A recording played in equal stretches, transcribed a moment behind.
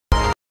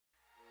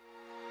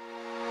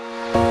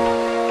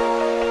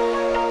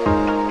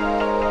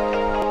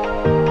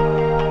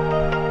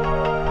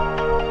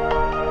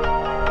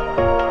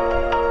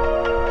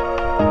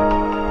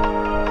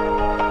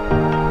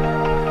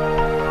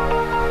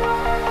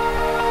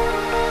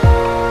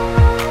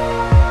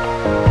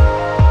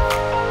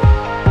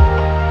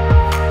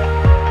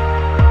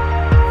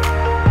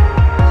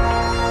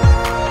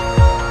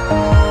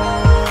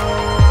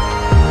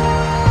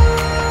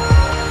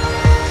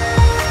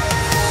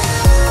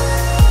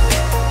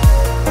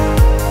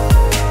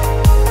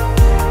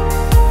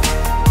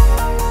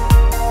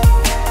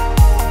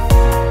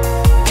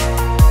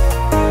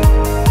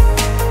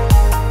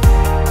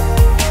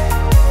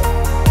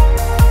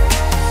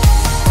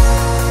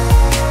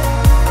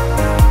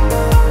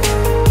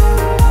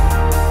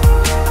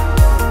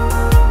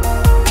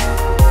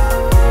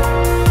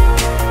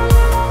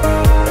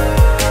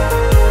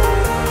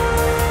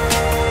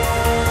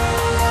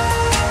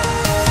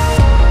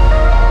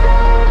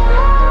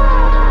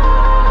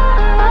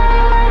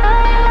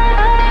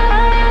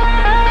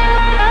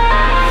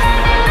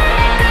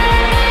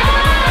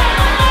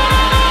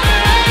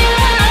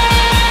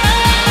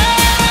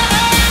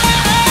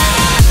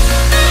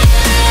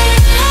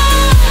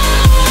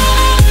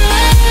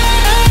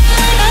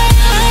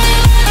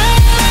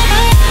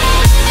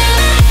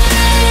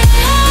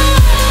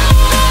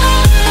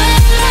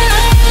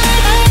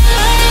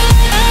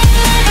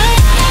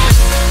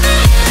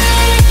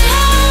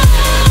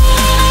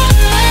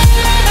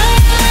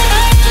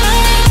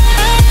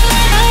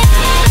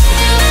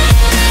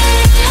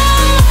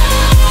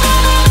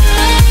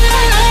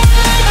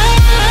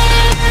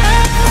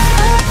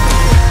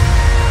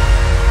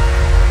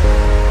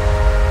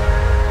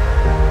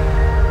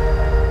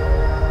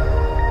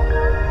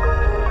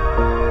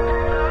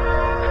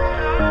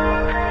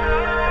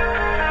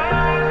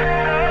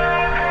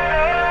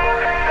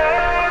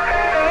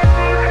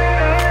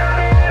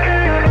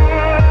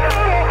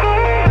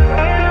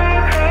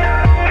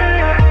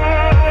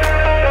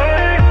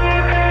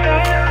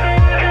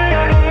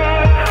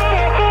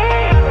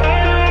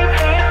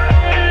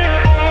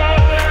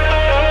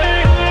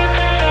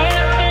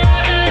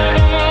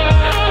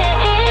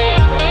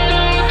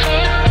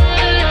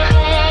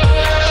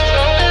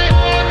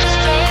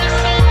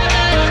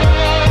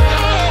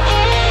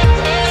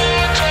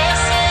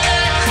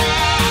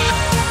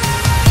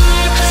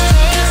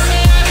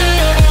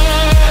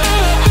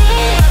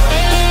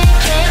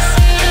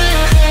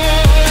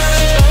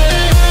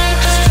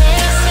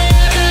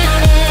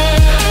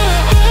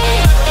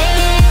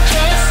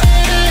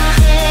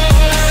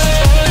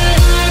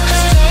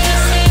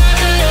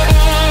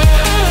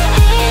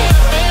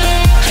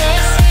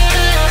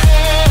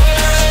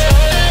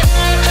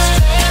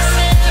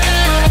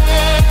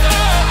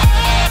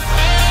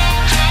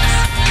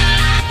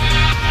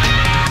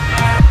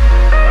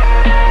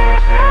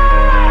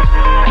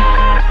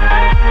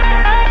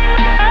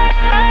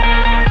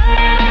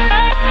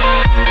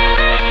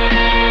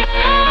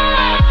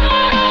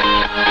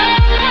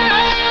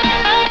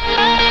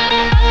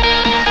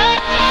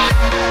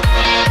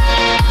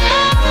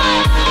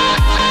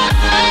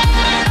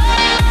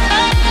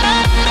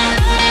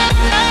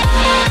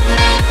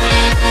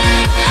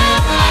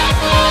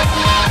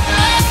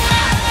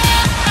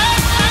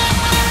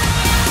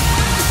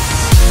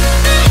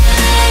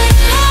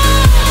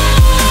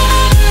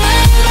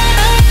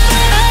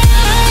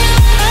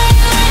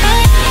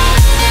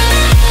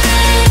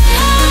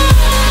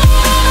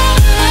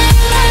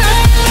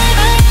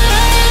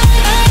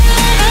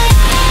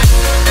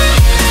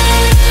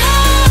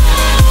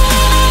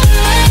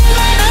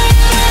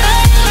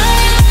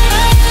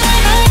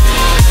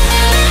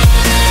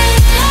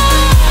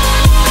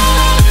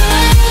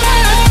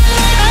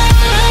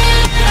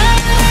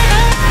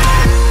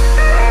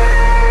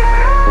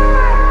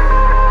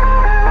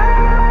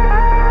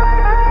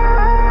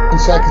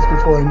seconds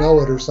before I know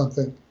it or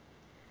something.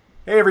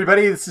 Hey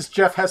everybody, this is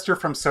Jeff Hester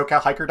from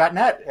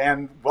SoCalHiker.net,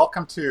 and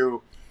welcome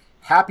to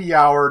Happy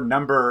Hour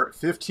number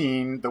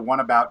 15, the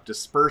one about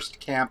dispersed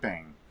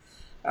camping.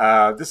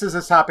 This is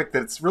a topic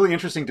that's really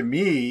interesting to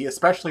me,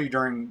 especially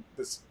during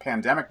this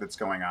pandemic that's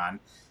going on,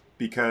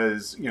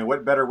 because,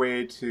 what better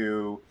way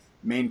to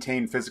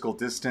maintain physical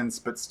distance,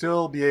 but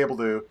still be able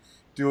to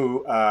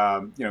do,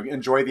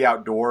 enjoy the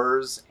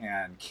outdoors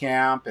and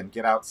camp and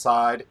get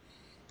outside.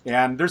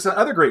 And there's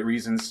other great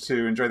reasons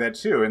to enjoy that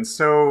too. And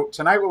so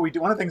tonight, one of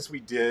the things we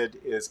did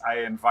is I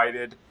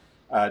invited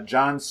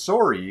John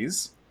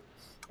Soares,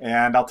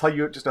 and I'll tell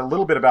you just a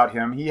little bit about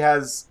him. He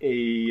has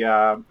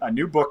a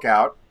new book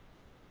out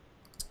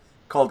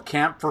called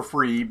Camp for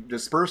Free: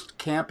 Dispersed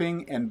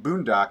Camping and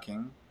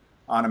Boondocking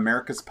on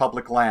America's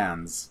Public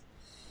Lands.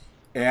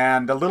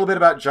 And a little bit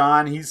about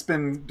John. He's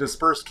been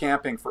dispersed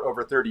camping for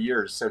over 30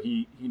 years, so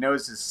he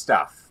knows his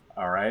stuff,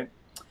 all right?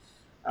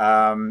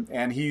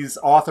 And he's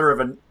author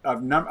of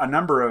a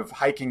number of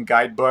hiking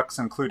guidebooks,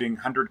 including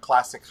 100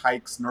 Classic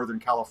Hikes, Northern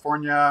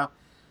California,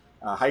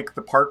 Hike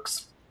the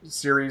Parks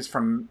series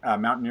from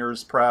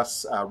Mountaineers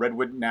Press,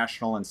 Redwood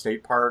National and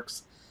State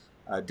Parks,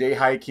 Day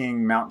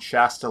Hiking, Mount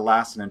Shasta,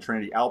 Lassen, and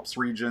Trinity Alps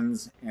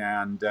regions,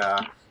 and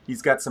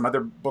he's got some other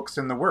books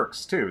in the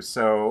works too.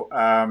 So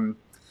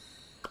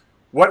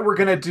what we're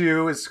going to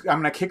do is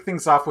I'm going to kick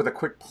things off with a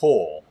quick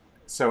poll.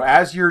 So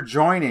as you're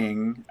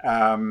joining,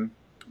 I'm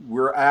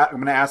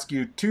going to ask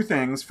you two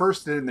things.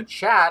 First, in the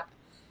chat,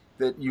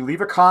 that you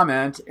leave a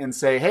comment and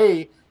say,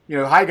 hey,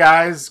 hi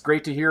guys,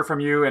 great to hear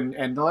from you,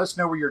 and let us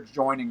know where you're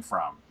joining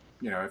from.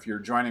 If you're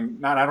joining,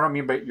 I don't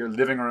mean by your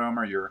living room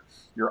or your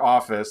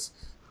office,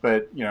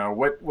 but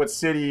what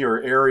city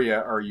or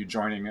area are you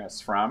joining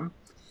us from?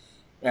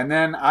 And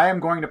then I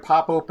am going to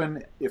pop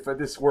open, if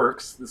this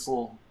works,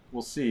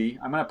 we'll see.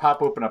 I'm going to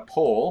pop open a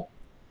poll,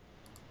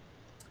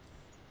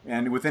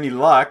 and with any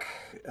luck,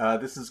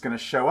 this is going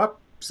to show up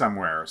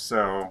somewhere.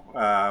 So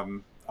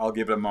I'll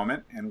give it a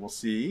moment and we'll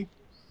see.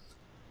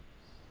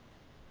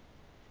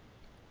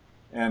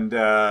 And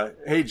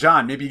hey,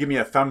 John, maybe give me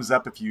a thumbs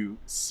up if you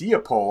see a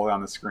poll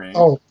on the screen.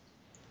 Oh,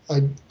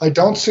 I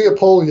don't see a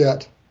poll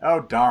yet.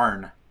 Oh,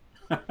 darn.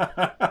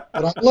 But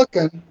I'm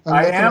looking.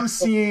 I am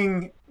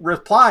seeing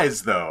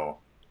replies, though.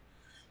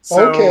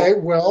 So, okay,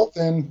 well,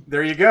 then.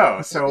 There you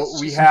go. So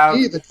we have.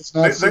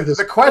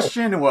 The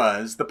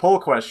poll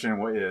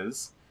question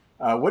is,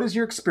 what is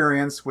your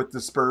experience with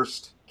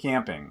dispersed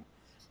camping?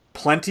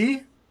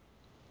 Plenty?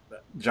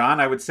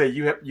 John, I would say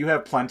you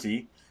have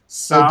plenty.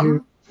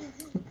 Some.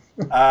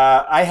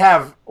 I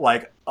have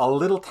like a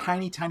little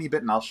tiny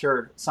bit, and I'll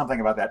share something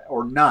about that,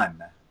 or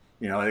none.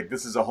 Like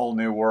this is a whole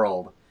new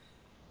world.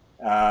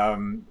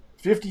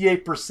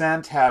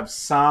 58% have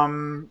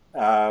some,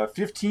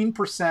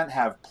 15%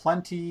 have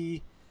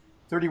plenty,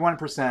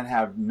 31%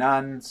 have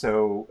none.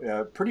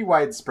 So pretty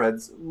widespread.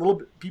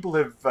 People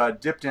have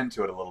dipped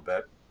into it a little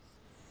bit.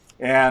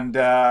 And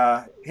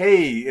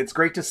hey, it's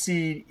great to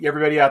see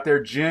everybody out there.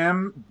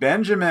 Jim,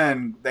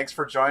 Benjamin, thanks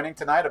for joining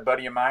tonight. A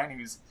buddy of mine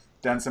who's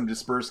done some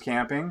dispersed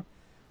camping.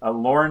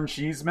 Lauren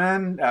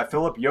Cheeseman,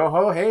 Philip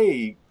Yoho,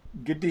 hey,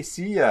 good to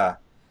see ya.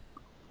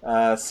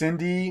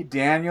 Cindy,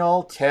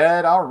 Daniel,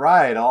 Ted, all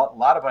right,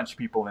 a bunch of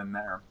people in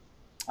there.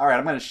 All right,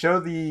 I'm going to show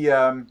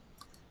the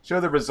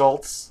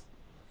results,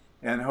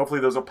 and hopefully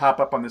those will pop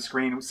up on the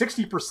screen.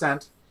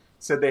 60%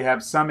 said they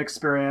have some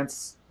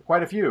experience,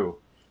 quite a few.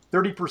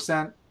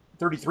 33%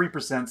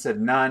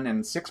 said none,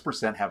 and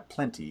 6% have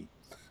plenty.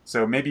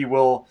 So maybe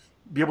we'll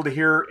be able to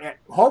hear,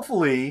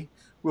 hopefully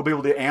we'll be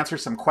able to answer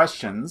some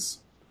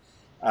questions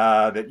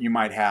that you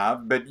might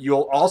have, but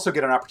you'll also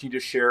get an opportunity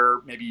to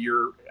share maybe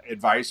your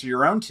advice or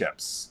your own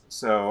tips.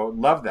 So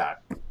love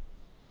that.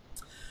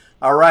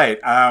 All right.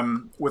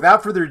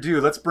 Without further ado,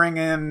 let's bring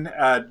in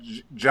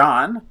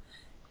John,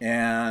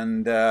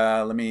 and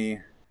let me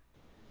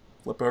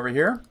flip over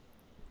here.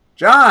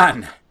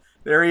 John,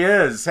 there he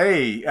is.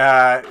 Hey,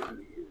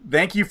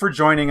 thank you for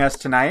joining us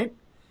tonight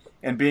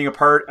and being a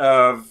part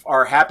of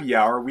our happy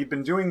hour. We've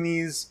been doing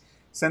these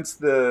since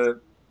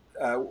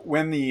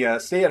when the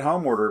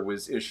stay-at-home order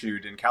was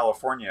issued in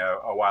California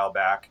a while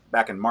back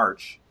in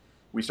March.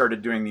 We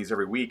started doing these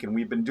every week, and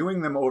we've been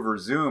doing them over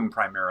Zoom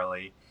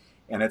primarily,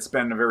 and it's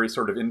been a very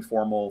sort of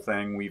informal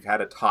thing. We've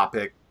had a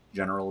topic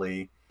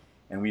generally,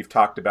 and we've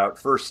talked about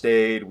first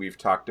aid, we've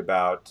talked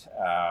about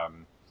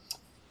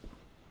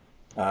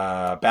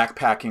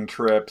backpacking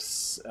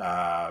trips,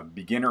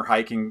 beginner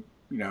hiking,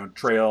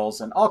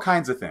 trails, and all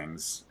kinds of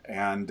things.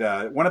 And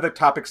one of the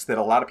topics that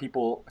a lot of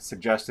people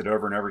suggested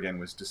over and over again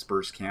was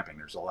dispersed camping.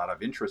 There's a lot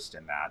of interest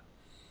in that,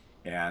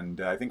 and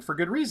I think for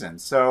good reason.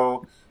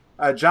 So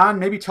John,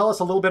 maybe tell us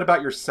a little bit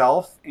about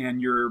yourself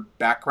and your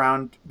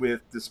background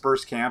with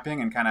dispersed camping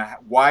and kind of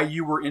why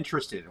you were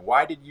interested.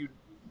 Why did you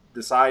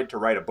decide to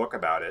write a book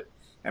about it,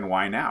 and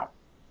why now?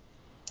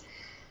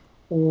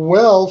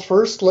 Well,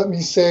 first, let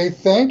me say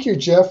thank you,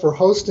 Jeff, for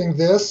hosting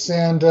this.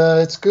 And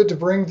it's good to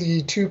bring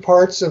the two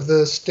parts of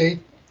the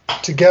state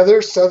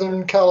together,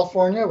 Southern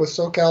California with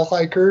SoCal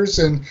hikers,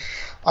 and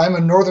I'm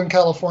a Northern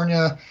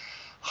California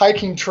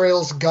hiking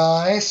trails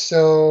guy,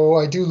 so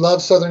I do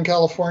love Southern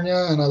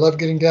California, and I love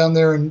getting down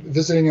there and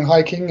visiting and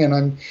hiking, and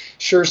I'm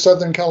sure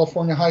Southern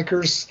California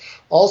hikers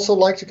also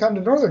like to come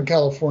to Northern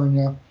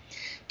California.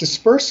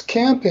 Dispersed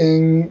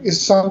camping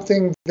is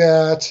something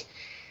that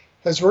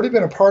has already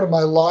been a part of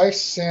my life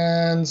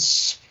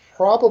since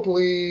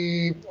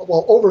probably,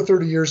 well, over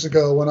 30 years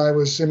ago. When I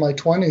was in my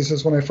 20s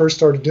is when I first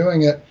started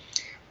doing it.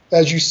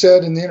 As you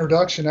said in the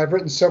introduction, I've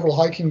written several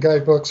hiking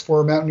guidebooks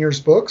for Mountaineers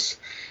Books,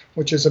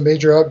 which is a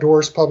major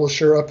outdoors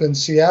publisher up in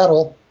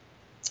Seattle.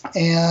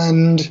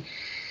 And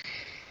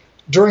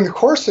during the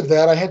course of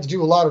that, I had to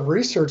do a lot of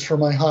research for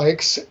my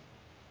hikes.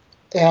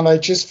 And I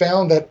just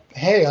found that,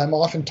 hey, I'm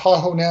off in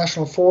Tahoe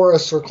National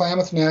Forest or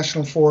Klamath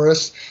National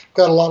Forest.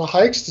 Got a lot of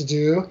hikes to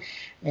do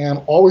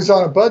and always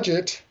on a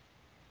budget.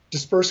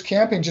 Dispersed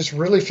camping just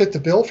really fit the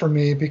bill for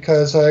me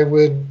because I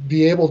would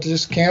be able to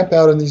just camp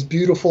out in these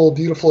beautiful,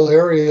 beautiful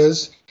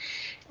areas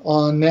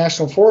on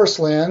national forest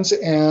lands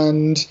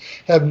and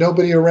have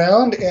nobody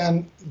around.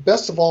 And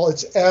best of all,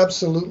 it's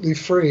absolutely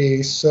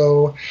free.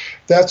 So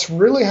that's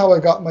really how I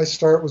got my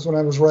start, was when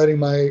I was writing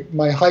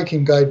my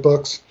hiking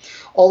guidebooks.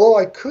 Although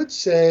I could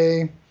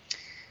say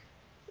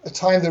a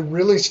time that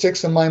really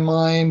sticks in my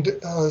mind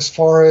as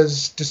far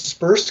as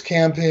dispersed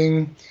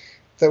camping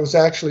that was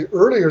actually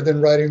earlier than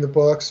writing the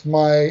books.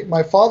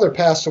 My father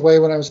passed away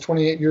when I was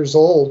 28 years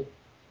old,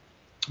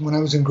 when I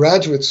was in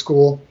graduate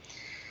school.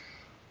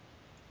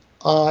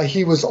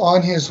 He was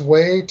on his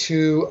way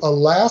to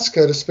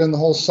Alaska to spend the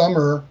whole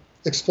summer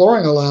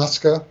exploring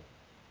Alaska.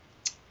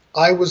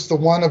 I was the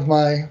one of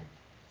my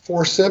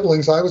 4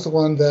 siblings. I was the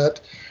one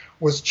that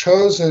was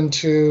chosen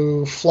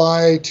to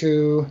fly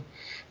to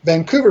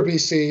Vancouver,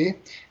 BC,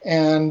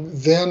 and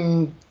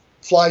then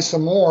fly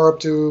some more up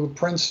to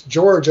Prince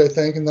George, I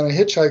think, and then I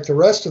hitchhiked the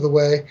rest of the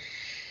way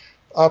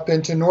up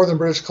into northern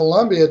British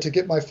Columbia to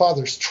get my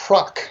father's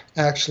truck,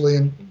 actually,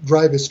 and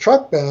drive his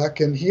truck back.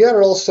 And he had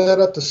it all set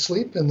up to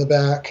sleep in the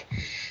back.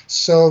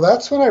 So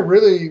that's when I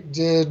really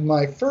did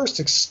my first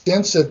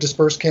extensive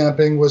dispersed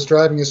camping, was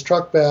driving his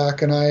truck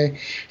back. And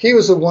he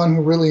was the one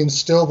who really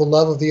instilled the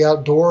love of the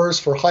outdoors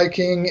for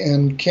hiking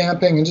and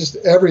camping and just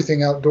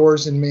everything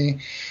outdoors in me.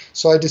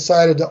 So I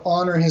decided to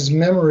honor his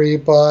memory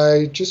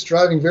by just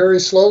driving very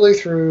slowly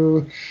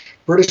through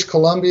British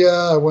Columbia.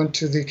 I went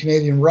to the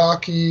Canadian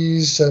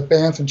Rockies,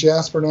 Banff and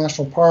Jasper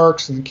National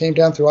Parks, and came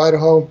down through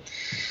Idaho.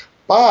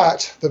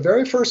 But the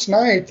very first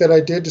night that I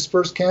did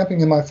dispersed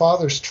camping in my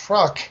father's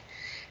truck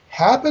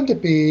happened to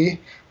be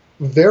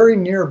very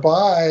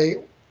nearby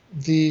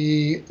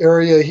the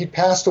area. He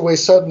passed away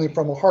suddenly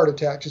from a heart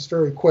attack, just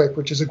very quick,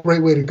 which is a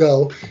great way to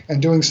go,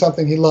 and doing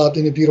something he loved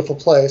in a beautiful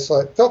place.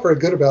 So I felt very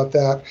good about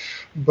that.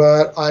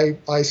 But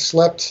I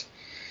slept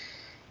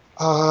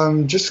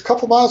just a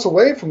couple miles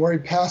away from where he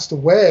passed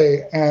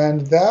away,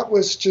 and that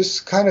was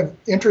just kind of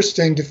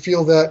interesting to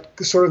feel that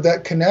sort of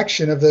that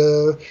connection of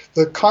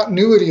the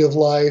continuity of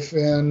life,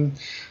 and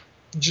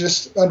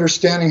just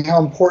understanding how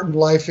important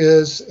life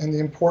is and the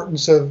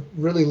importance of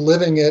really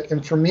living it.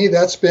 And for me,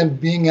 that's been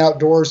being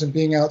outdoors and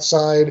being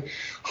outside,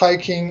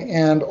 hiking,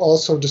 and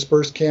also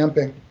dispersed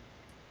camping.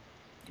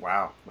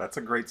 Wow, that's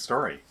a great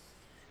story.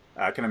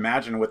 I can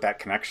imagine with that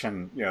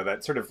connection,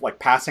 that sort of like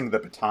passing the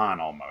baton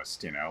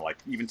almost, like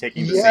even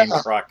taking the same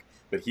truck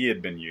that he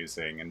had been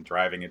using and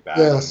driving it back.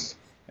 Yes.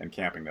 and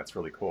camping. That's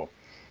really cool.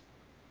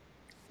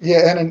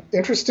 Yeah, and an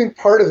interesting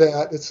part of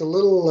that, it's a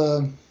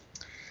little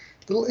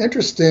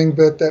interesting,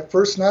 but that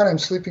first night I'm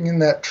sleeping in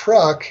that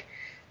truck,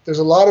 there's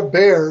a lot of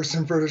bears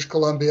in British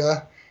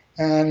Columbia,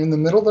 and in the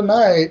middle of the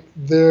night,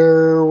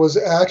 there was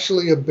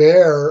actually a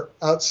bear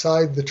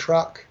outside the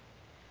truck.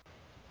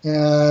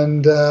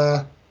 And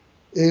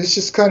it's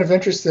just kind of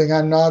interesting.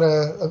 I'm not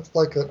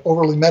like an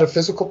overly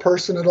metaphysical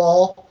person at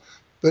all,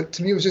 but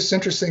to me it was just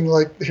interesting,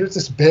 like, here's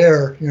this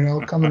bear,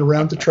 coming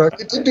around the truck.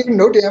 It didn't do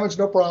no damage,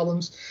 no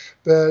problems,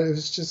 but it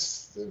was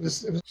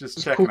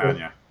just checking cool. on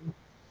you.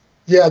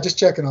 Yeah, just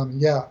checking on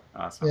me. Yeah.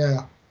 Awesome.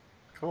 Yeah.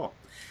 Cool.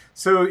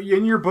 So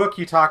in your book,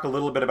 you talk a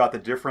little bit about the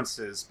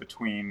differences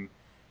between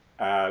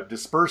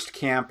dispersed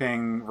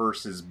camping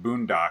versus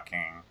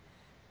boondocking.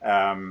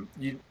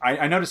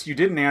 I noticed you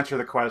didn't answer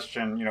the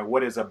question,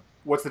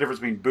 what's the difference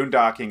between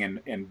boondocking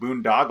and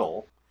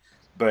boondoggle?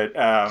 But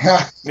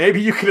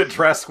maybe you could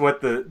address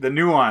what the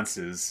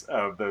nuances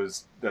of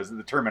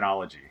the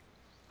terminology.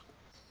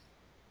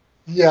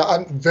 Yeah,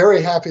 I'm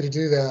very happy to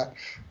do that.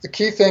 The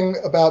key thing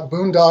about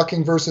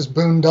boondocking versus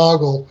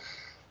boondoggle,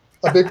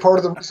 a big part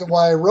of the reason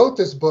why I wrote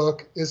this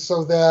book is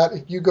so that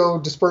if you go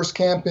dispersed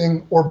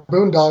camping or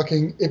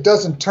boondocking, it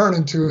doesn't turn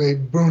into a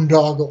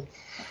boondoggle.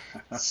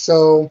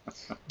 So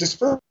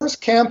dispersed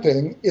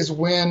camping is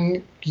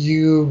when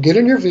you get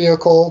in your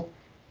vehicle,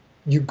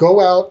 you go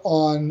out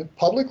on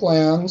public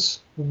lands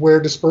where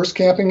dispersed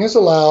camping is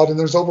allowed, and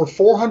there's over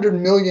 400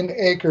 million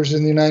acres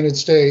in the United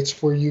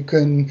States where you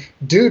can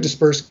do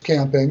dispersed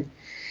camping.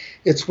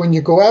 It's when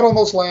you go out on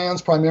those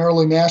lands,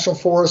 primarily national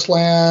forest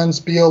lands,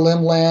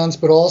 BLM lands,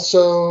 but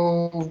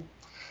also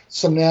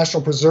some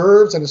national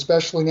preserves and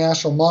especially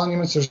national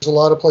monuments. There's a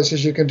lot of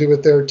places you can do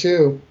it there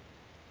too.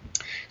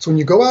 So when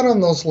you go out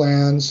on those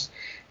lands,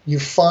 you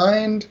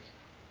find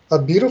a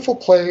beautiful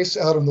place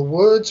out in the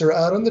woods or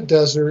out in the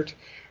desert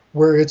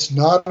where it's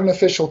not an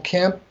official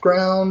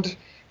campground.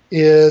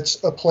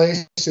 It's a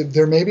place,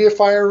 there may be a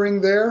fire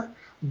ring there,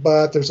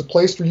 but there's a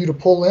place for you to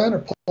pull in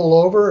or pull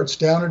over. It's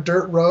down a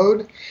dirt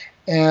road,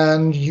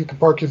 and you can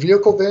park your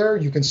vehicle there.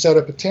 You can set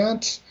up a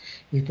tent.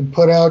 You can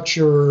put out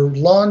your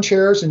lawn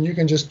chairs, and you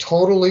can just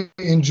totally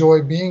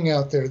enjoy being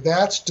out there.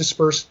 That's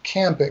dispersed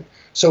camping.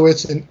 So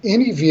it's in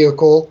any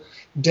vehicle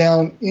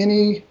down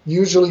any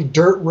usually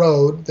dirt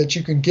road that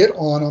you can get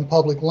on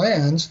public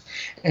lands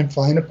and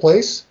find a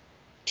place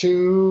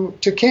to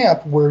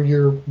camp where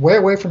you're way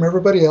away from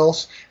everybody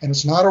else, and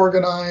it's not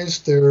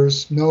organized.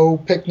 There's no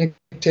picnic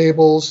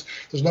tables,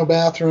 there's no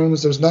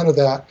bathrooms, there's none of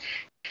that.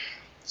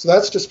 So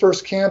that's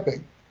dispersed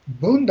camping.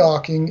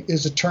 Boondocking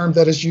is a term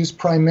that is used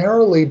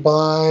primarily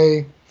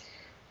by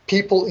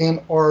people in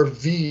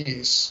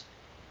RVs.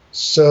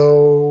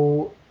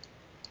 So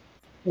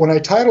when I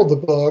titled the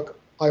book,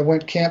 I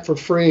went Camp for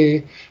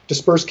Free,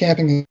 Dispersed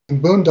Camping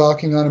and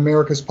Boondocking on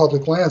America's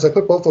Public Lands. I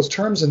put both those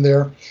terms in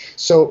there.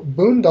 So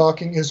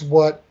boondocking is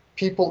what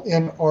people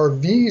in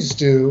RVs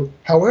do.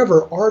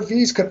 However,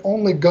 RVs can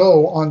only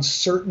go on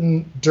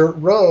certain dirt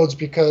roads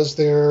because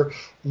they're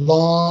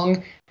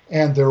long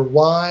and they're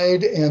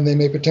wide and they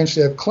may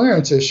potentially have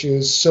clearance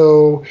issues.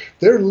 So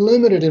they're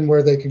limited in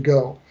where they can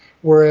go.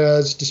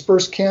 Whereas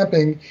dispersed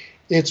camping,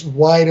 it's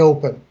wide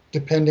open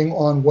depending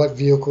on what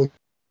vehicle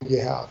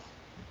you have.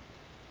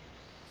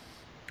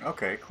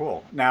 Okay,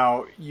 cool.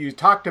 Now, you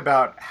talked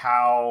about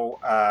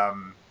how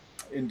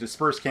in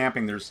dispersed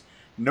camping, there's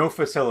no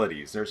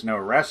facilities. There's no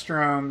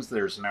restrooms.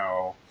 There's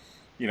no,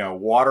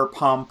 water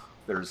pump.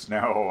 There's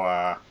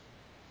no,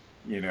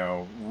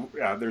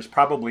 there's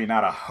probably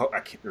not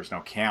there's no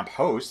camp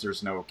host.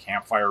 There's no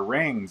campfire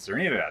rings or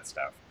any of that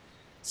stuff.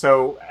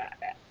 So,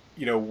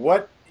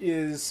 what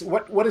is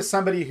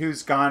somebody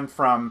who's gone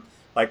from,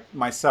 like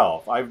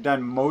myself? I've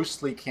done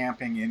mostly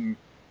camping in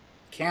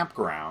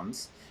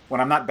campgrounds. When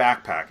I'm not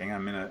backpacking,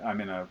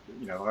 I'm in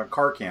a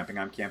car camping.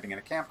 I'm camping in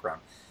a campground.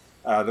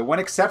 The one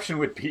exception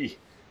would be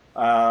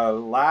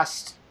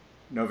last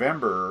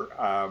November.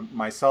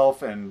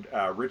 Myself and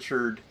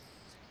Richard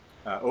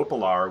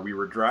Opalar, we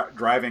were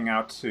driving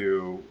out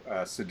to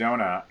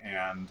Sedona,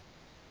 and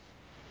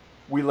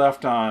we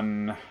left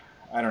on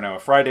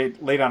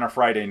late on a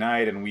Friday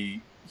night, and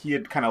he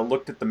had kind of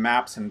looked at the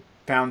maps and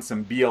found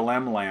some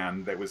BLM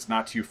land that was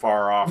not too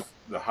far off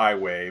the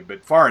highway,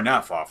 but far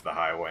enough off the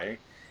highway.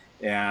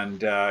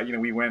 And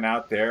we went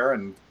out there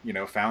and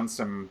found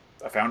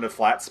a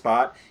flat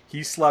spot.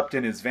 He slept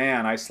in his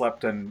van. I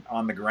slept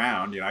on the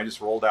ground. I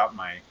just rolled out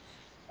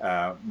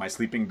my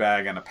sleeping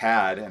bag and a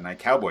pad, and I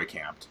cowboy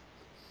camped.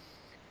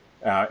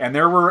 And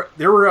there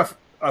were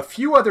a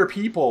few other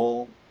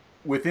people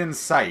within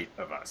sight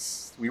of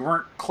us. We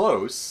weren't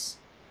close,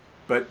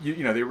 but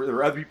there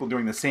were other people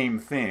doing the same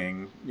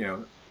thing.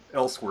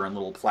 Elsewhere in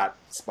little flat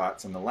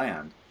spots in the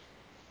land,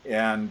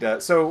 and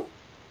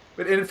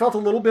But it felt a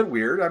little bit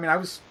weird. I mean, I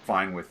was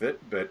fine with it,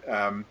 but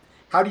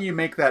how do you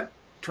make that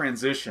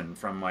transition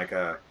from like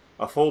a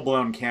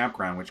full-blown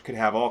campground, which could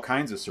have all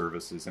kinds of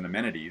services and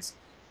amenities,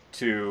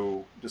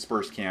 to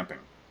dispersed camping?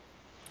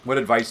 What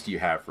advice do you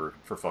have for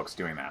folks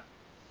doing that?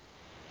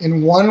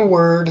 In one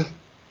word,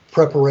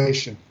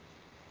 preparation.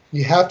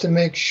 You have to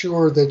make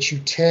sure that you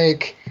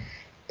take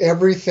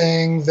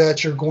everything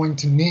that you're going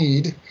to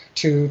need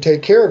to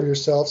take care of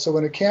yourself. So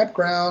in a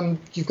campground,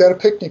 you've got a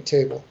picnic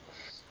table,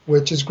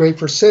 which is great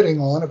for sitting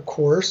on, of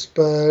course,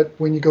 but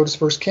when you go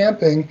dispersed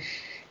camping,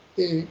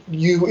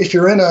 if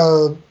you're in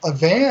a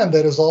van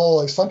that is all,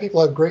 like some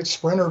people have great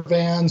Sprinter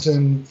vans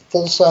and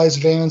full-size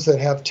vans that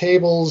have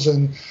tables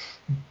and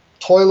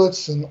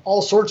toilets and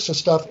all sorts of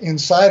stuff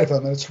inside of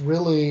them, and it's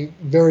really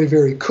very,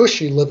 very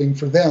cushy living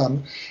for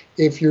them.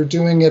 If you're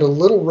doing it a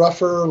little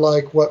rougher,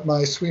 like what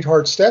my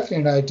sweetheart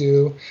Stephanie and I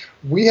do,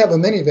 we have a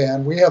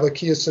minivan. We have a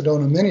Kia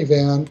Sedona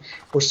minivan.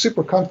 We're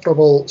super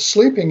comfortable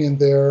sleeping in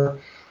there,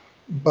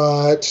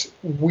 but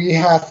we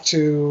have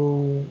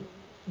to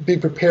be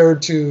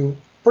prepared to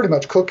pretty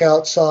much cook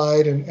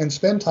outside and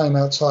spend time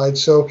outside.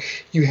 So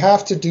you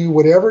have to do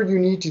whatever you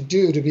need to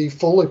do to be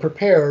fully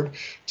prepared,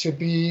 to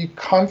be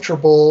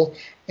comfortable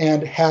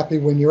and happy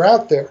when you're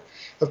out there.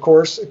 Of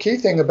course, a key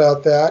thing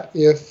about that,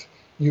 if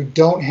you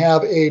don't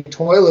have a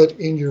toilet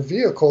in your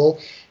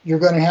vehicle, you're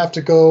going to have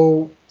to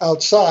go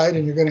outside,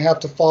 and you're going to have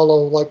to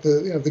follow like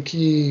the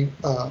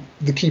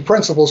key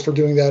principles for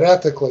doing that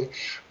ethically.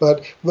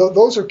 But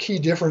those are key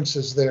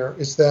differences there,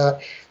 is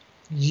that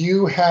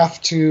you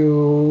have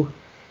to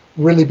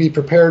really be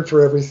prepared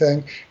for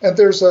everything. And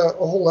there's a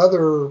whole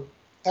other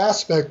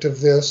aspect of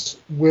this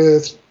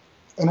with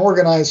an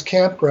organized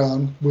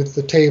campground, with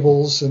the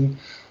tables and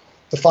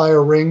the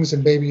fire rings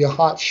and maybe a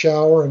hot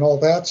shower and all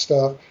that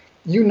stuff.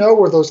 You know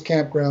where those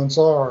campgrounds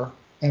are.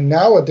 And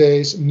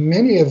nowadays,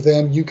 many of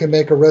them, you can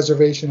make a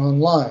reservation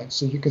online.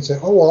 So you can say,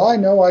 oh, well, I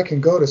know I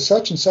can go to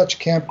such and such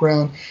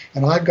campground,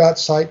 and I've got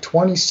site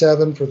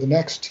 27 for the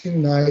next 2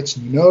 nights.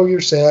 You know you're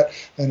set,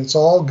 and it's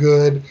all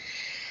good.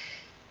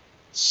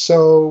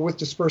 So with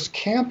dispersed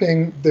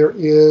camping, there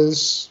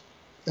is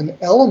an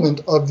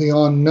element of the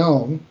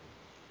unknown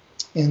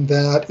in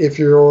that if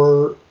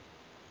you're,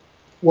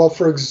 well,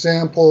 for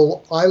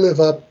example,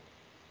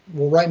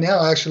 right now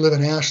I actually live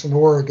in Ashland,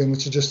 Oregon,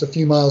 which is just a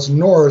few miles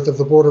north of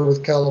the border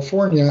with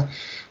California,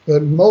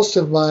 but most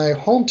of my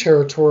home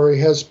territory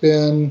has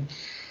been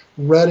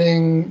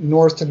Redding,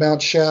 north to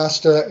Mount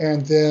Shasta,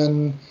 and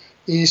then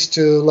east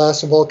to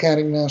Lassen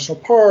Volcanic National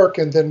Park,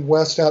 and then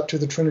west out to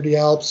the Trinity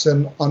Alps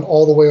and on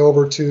all the way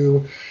over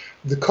to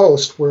the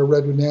coast where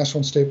Redwood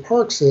National State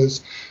Parks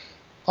is.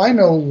 I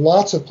know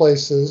lots of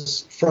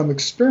places from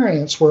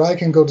experience where I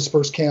can go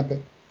dispersed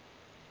camping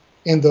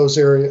in those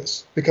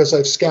areas because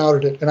I've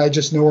scouted it and I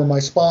just know where my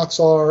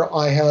spots are.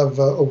 I have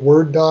a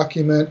Word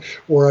document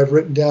where I've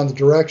written down the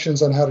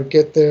directions on how to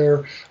get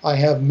there. I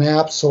have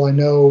maps so I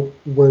know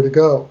where to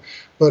go.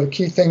 But a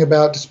key thing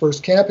about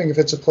dispersed camping, if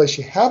it's a place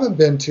you haven't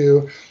been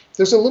to,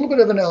 there's a little bit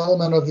of an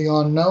element of the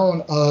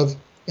unknown of,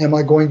 am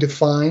I going to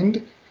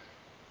find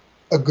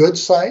a good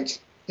site?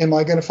 Am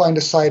I going to find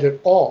a site at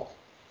all?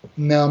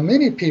 Now,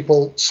 many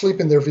people sleep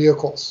in their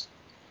vehicles.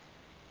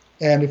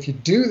 And if you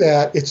do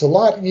that, it's a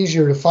lot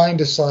easier to find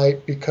a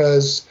site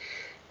because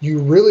you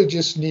really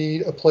just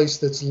need a place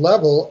that's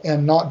level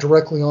and not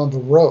directly on the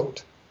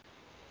road.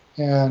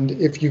 And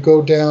if you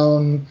go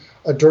down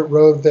a dirt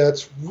road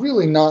that's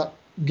really not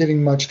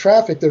getting much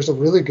traffic, there's a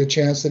really good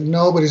chance that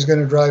nobody's going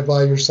to drive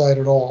by your site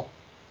at all.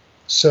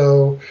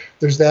 So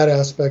there's that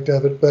aspect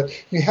of it. But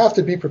you have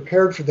to be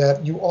prepared for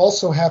that. You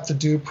also have to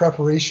do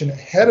preparation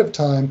ahead of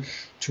time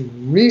to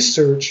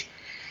research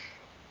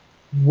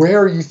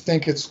where you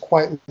think it's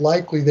quite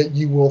likely that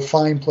you will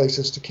find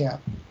places to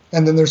camp.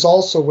 And then there's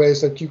also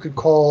ways that you could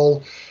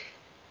call,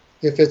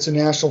 if it's a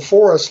national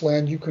forest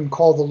land, you can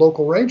call the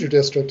local ranger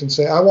district and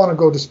say, I want to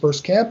go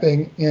dispersed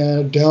camping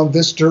and down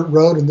this dirt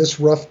road in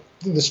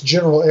this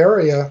general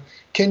area.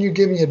 Can you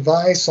give me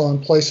advice on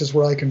places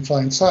where I can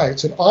find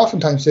sites? And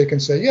oftentimes they can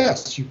say,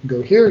 yes, you can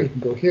go here, you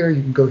can go here,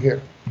 you can go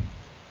here.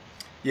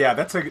 Yeah,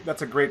 that's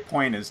a great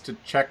point, is to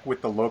check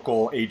with the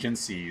local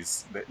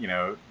agencies, that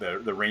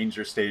the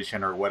ranger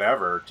station or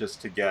whatever,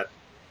 just to get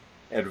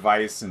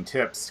advice and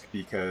tips,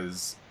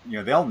 because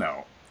they'll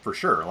know for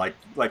sure. Like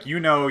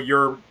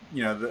your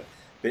the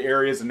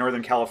areas in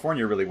Northern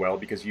California really well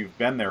because you've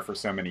been there for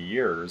so many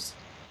years.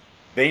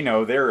 They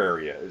know their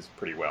area is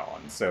pretty well,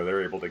 and so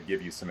they're able to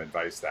give you some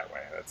advice that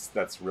way.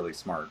 That's really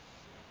smart.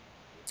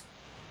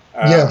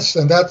 Yes,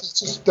 and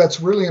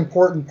that's really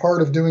important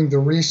part of doing the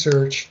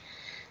research.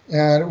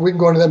 And we can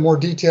go into that more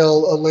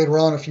detail later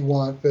on if you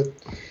want, but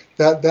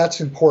that's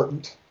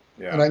important.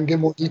 Yeah. And I can give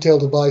more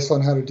detailed advice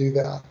on how to do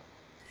that.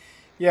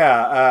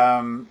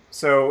 Yeah.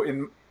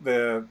 So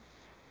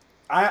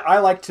I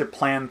like to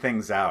plan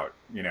things out,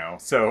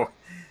 so,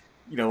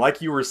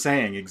 like you were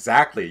saying,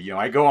 exactly,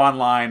 I go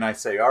online, I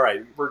say, all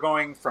right, we're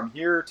going from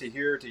here to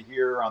here to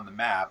here on the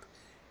map.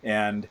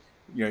 And,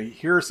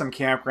 here are some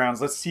campgrounds.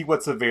 Let's see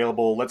what's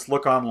available. Let's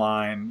look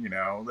online,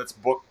 let's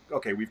book.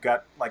 Okay. We've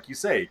got, like you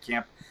say,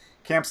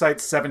 campsite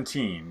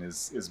 17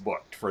 is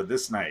booked for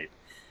this night.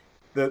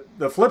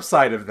 The flip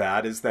side of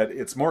that is that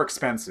it's more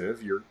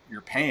expensive.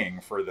 You're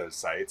paying for those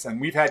sites, and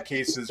we've had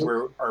cases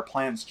where our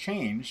plans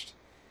changed,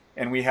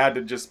 and we had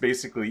to just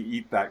basically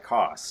eat that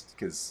cost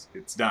because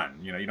it's done.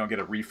 You don't get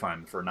a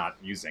refund for not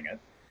using it.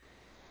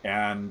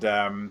 And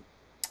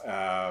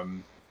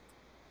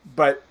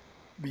but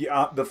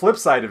the flip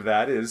side of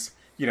that is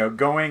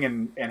going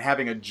and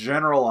having a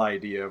general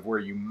idea of where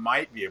you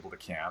might be able to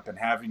camp,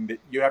 and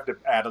you have to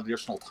add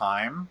additional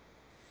time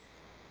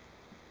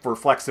for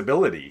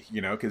flexibility,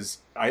 because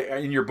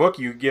in your book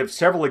you give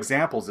several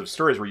examples of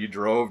stories where you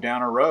drove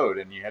down a road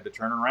and you had to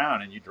turn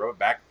around and you drove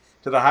back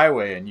to the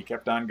highway and you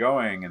kept on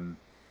going. And,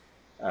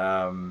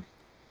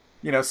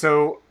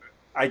 so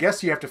I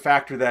guess you have to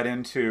factor that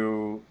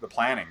into the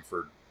planning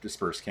for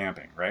dispersed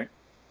camping, right?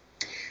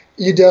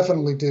 You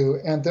definitely do.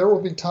 And there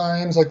will be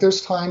times, like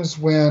there's times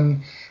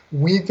when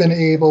we've been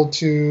able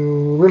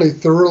to really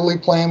thoroughly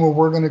plan where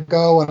we're going to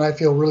go, and I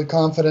feel really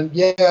confident,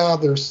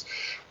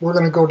 we're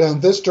going to go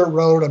down this dirt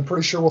road. I'm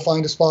pretty sure we'll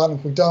find a spot. And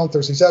if we don't,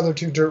 there's these other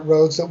two dirt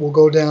roads that we'll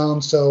go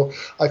down. So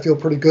I feel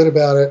pretty good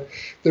about it.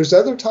 There's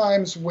other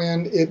times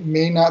when it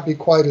may not be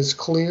quite as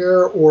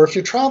clear, or if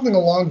you're traveling a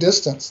long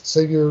distance,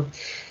 say you're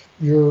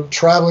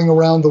traveling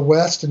around the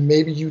West and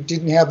maybe you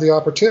didn't have the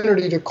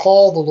opportunity to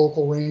call the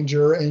local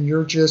ranger and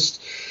you're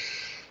just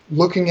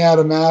looking at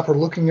a map or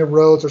looking at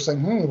roads or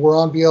saying, we're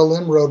on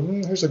BLM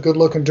road. Here's a good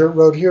looking dirt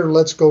road here.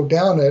 Let's go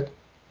down it.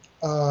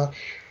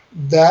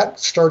 That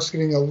starts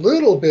getting a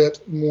little bit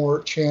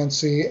more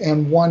chancy.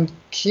 And one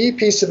key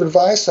piece of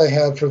advice I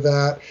have for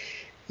that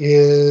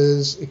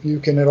is, if you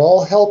can at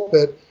all help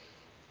it,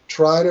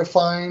 try to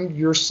find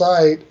your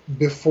site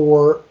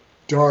before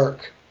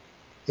dark.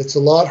 It's a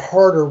lot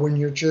harder when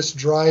you're just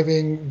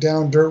driving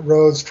down dirt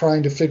roads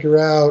trying to figure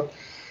out,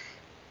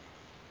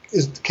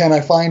 can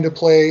I find a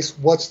place?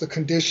 What's the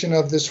condition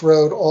of this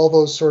road? All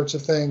those sorts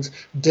of things.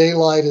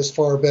 Daylight is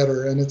far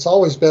better. And it's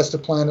always best to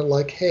plan it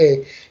like,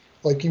 hey,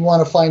 Like you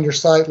want to find your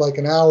site like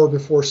an hour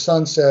before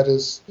sunset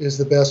is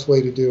the best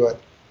way to do it.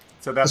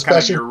 So that's kind of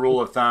Especially your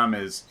rule of thumb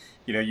is,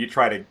 you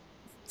try to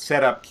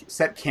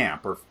set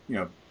camp or,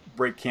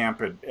 break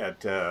camp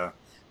at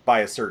by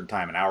a certain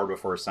time, an hour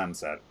before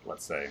sunset,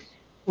 let's say.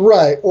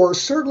 right, or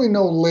certainly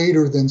no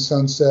later than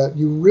sunset.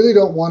 You really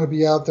don't want to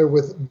be out there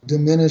with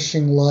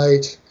diminishing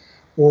light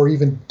or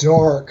even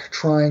dark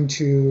trying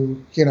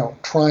to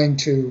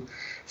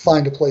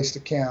find a place to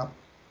camp.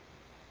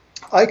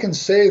 I can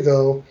say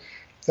though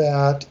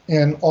that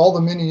in all the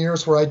many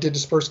years where I did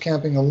dispersed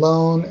camping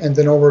alone, and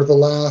then over the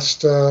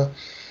last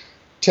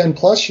 10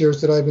 plus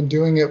years that I've been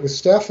doing it with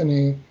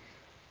Stephanie,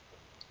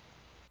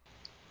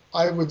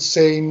 I would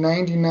say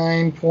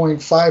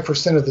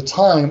 99.5% of the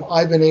time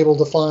I've been able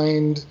to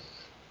find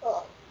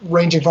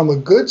ranging from a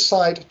good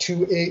site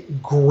to a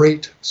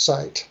great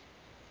site.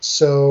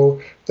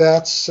 So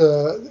that's,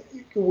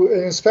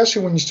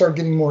 especially when you start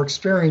getting more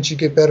experience, you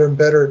get better and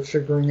better at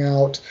figuring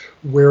out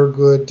where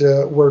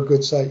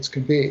good sites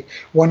can be.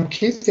 One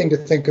key thing to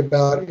think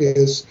about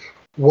is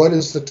what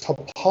is the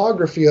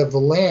topography of the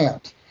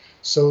land.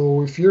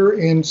 So if you're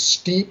in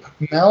steep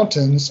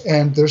mountains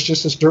and there's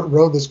just this dirt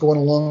road that's going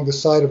along the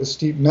side of a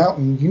steep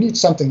mountain, you need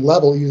something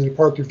level either to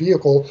park your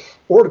vehicle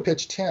or to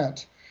pitch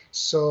tent.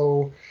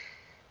 So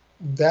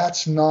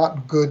that's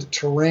not good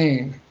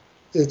terrain.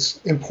 It's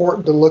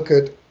important to look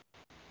at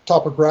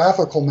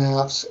topographical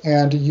maps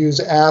and to use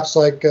apps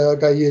like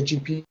Gaia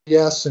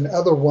GPS and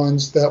other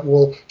ones that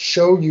will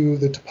show you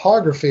the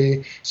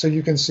topography so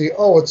you can see,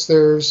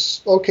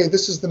 okay,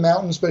 this is the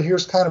mountains, but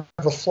here's kind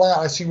of a flat.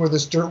 I see where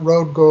this dirt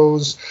road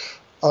goes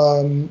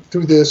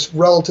through this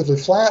relatively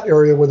flat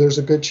area where there's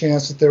a good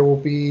chance that there will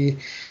be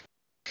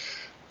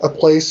a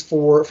place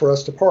for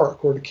us to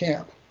park or to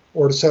camp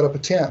or to set up a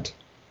tent.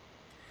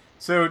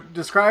 So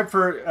describe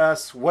for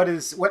us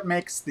what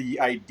makes the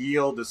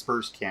ideal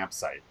dispersed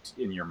campsite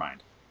in your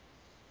mind.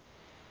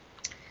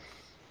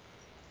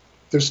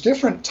 There's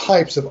different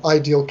types of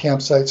ideal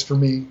campsites for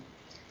me.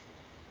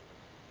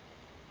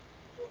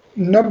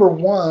 Number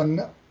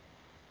one,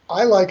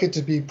 I like it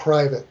to be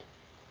private.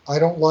 I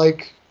don't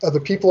like other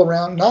people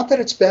around. Not that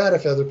it's bad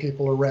if other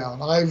people are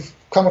around. I've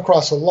come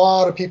across a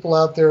lot of people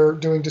out there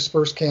doing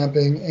dispersed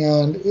camping,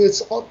 and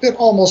it's been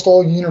almost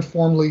all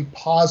uniformly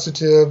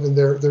positive, and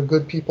they're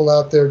good people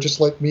out there, just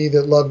like me,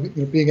 that love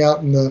being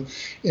out in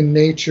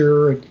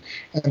nature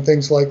and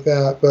things like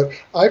that. But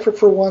I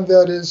prefer one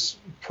that is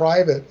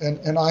private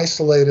and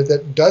isolated,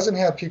 that doesn't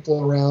have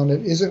people around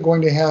and isn't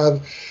going to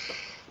have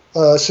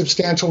a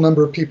substantial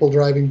number of people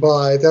driving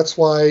by. That's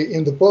why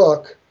in the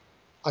book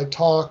I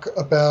talk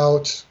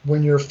about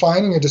when you're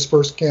finding a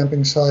dispersed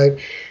camping site,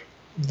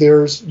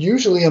 there's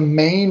usually a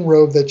main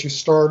road that you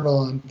start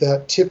on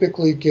that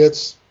typically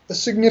gets a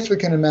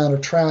significant amount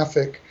of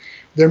traffic.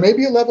 There may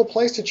be a level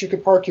place that you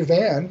could park your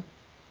van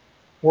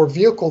or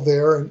vehicle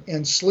there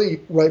and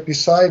sleep right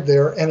beside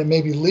there, and it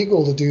may be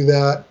legal to do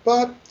that,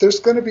 but there's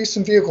going to be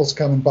some vehicles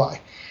coming by.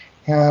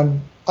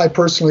 And I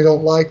personally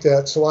don't like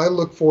that, so I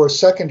look for a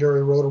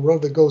secondary road, a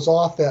road that goes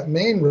off that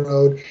main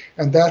road,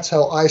 and that's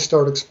how I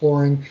start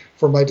exploring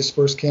for my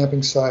dispersed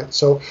camping site.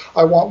 So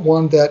I want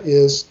one that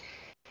is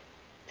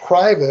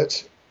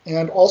private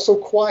and also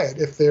quiet.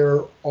 If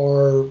there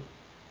are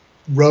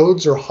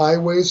roads or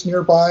highways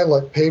nearby,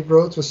 like paved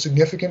roads with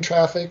significant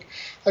traffic,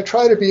 I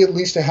try to be at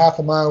least a half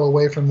a mile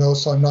away from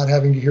those so I'm not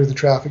having to hear the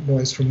traffic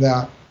noise from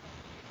that.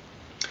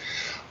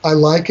 I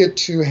like it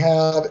to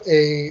have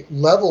a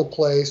level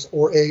place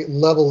or a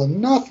level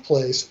enough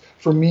place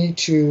for me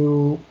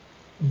to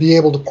be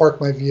able to park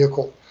my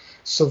vehicle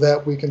so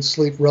that we can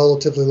sleep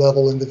relatively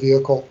level in the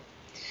vehicle.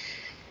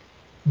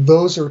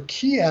 Those are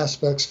key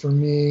aspects for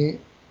me.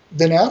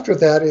 Then after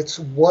that, it's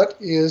what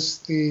is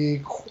the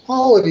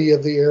quality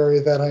of the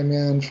area that I'm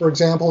in. For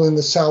example, in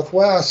the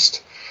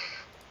Southwest,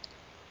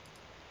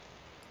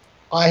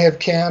 I have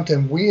camped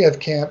and we have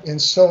camped in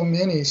so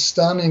many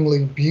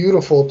stunningly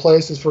beautiful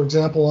places. For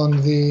example, on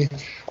the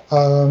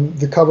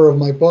cover of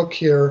my book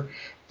here,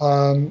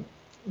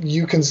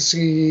 you can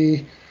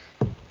see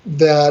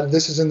that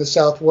this is in the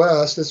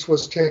Southwest. This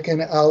was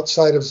taken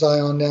outside of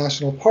Zion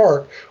National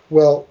Park.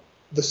 Well,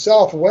 the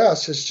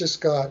Southwest has just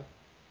got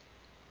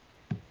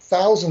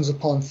thousands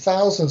upon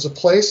thousands of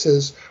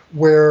places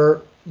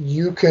where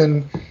you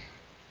can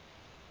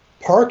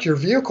park your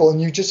vehicle and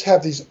you just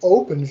have these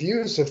open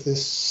views of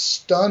this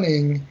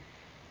stunning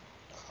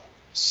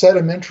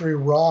sedimentary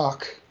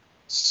rock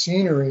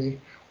scenery.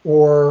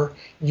 Or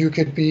you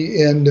could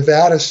be in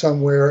Nevada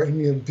somewhere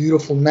and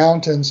beautiful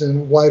mountains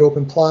and wide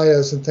open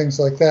playas and things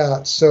like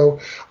that. So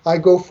I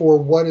go for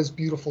what is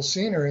beautiful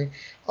scenery.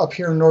 Up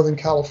here in Northern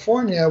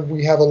California,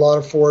 we have a lot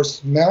of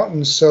forests and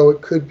mountains, so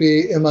it could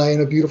be, am I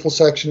in a beautiful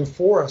section of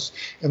forest?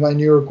 Am I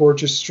near a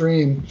gorgeous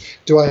stream?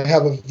 Do I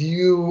have a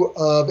view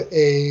of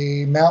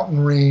a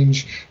mountain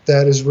range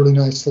that is really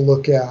nice to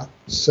look at?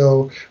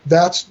 So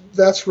that's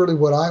really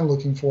what I'm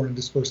looking for in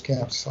dispersed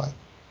campsite.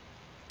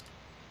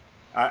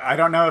 I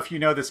don't know if you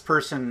know this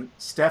person,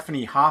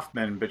 Stephanie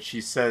Hoffman, but she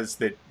says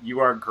that you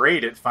are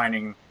great at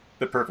finding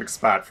the perfect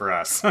spot for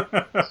us.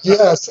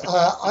 Yes,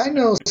 I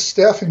know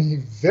Stephanie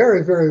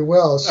very, very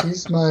well.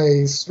 She's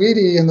my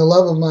sweetie and the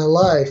love of my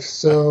life.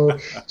 So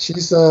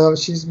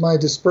she's my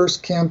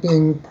dispersed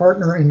camping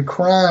partner in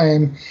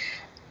crime,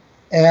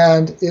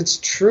 and it's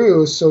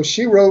true. So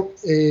she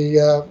wrote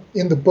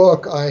in the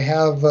book. I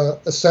have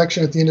a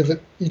section at the end of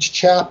each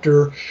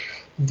chapter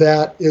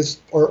that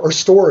is are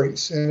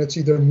stories, and it's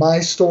either my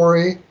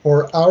story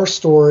or our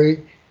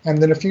story, and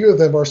then a few of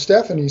them are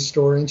Stephanie's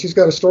story. And she's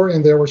got a story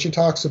in there where she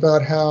talks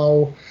about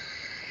how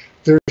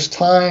there's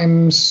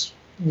times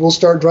we'll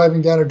start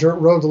driving down a dirt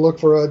road to look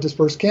for a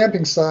dispersed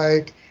camping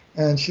site,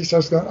 and she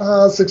starts going,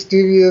 "Oh, this looks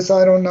devious.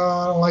 I don't know.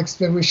 I don't like.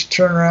 Maybe we should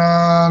turn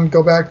around,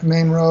 go back to the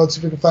main road, see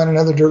if we can find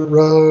another dirt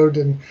road."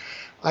 And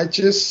I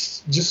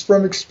just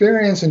from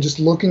experience and just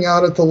looking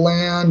out at the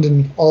land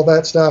and all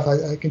that stuff,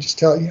 I can just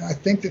tell, I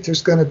think that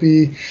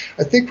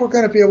I think we're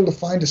going to be able to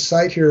find a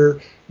site here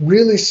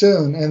really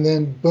soon. And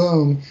then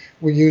boom,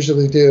 we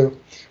usually do.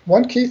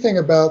 One key thing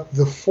about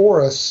the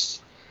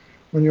forests,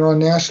 when you're on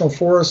national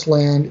forest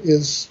land,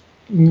 is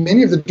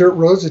many of the dirt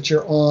roads that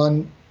you're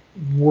on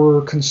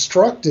were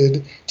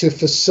constructed to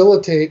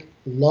facilitate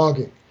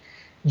logging.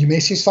 You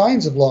may see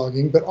signs of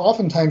logging, but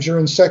oftentimes you're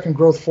in second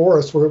growth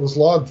forest where it was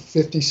logged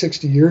 50,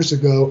 60 years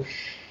ago,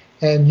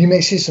 and you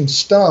may see some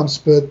stumps,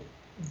 but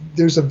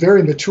there's a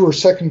very mature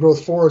second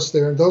growth forest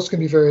there, and those can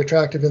be very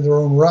attractive in their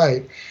own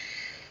right.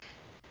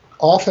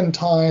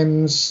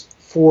 Oftentimes,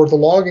 for the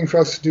logging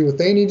trucks to do what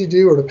they need to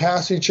do or to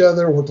pass each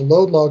other or to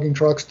load logging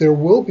trucks, there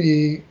will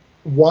be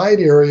wide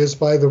areas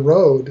by the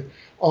road.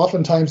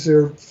 Oftentimes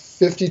they're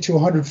 50 to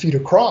 100 feet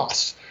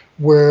across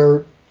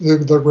where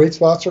the great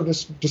spots are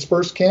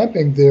dispersed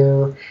camping.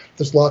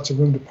 There's lots of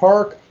room to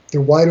park.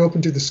 They're wide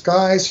open to the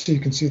skies so you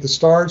can see the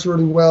stars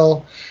really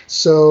well.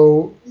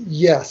 So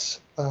yes,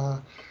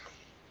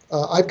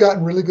 I've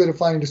gotten really good at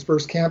finding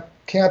dispersed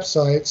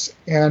campsites,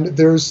 and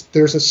there's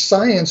a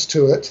science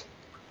to it,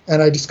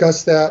 and I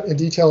discuss that in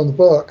detail in the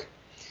book.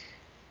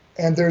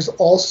 And there's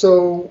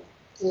also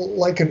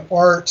like an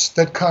art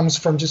that comes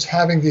from just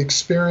having the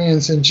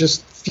experience and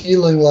just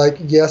feeling like,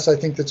 yes, I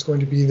think that's going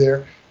to be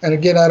there. And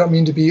again, I don't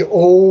mean to be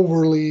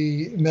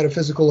overly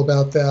metaphysical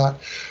about that,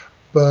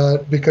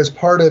 but because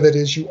part of it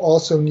is you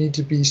also need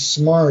to be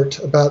smart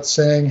about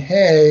saying,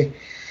 hey,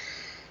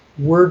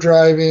 we're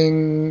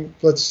driving,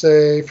 let's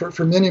say,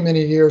 for many,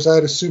 many years, I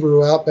had a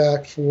Subaru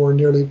Outback for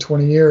nearly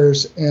 20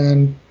 years,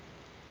 and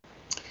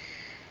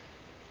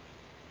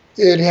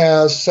it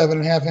has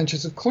 7.5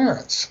 inches of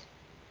clearance.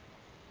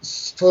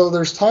 So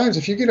there's times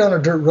if you get on a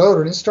dirt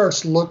road and it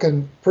starts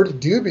looking pretty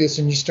dubious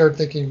and you start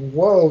thinking,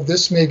 whoa,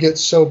 this may get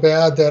so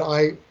bad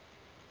that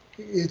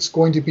it's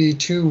going to be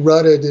too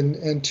rutted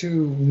and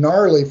too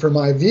gnarly for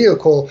my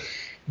vehicle,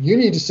 you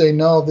need to say,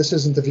 no, this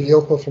isn't the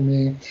vehicle for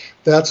me.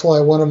 That's why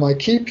one of my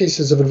key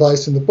pieces of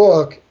advice in the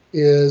book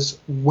is,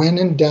 when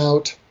in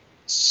doubt,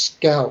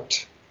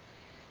 scout.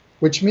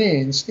 Which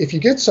means if you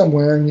get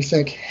somewhere and you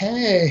think,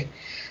 hey,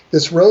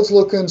 this road's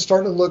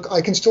starting to look, I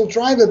can still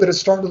drive it, but it's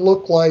starting to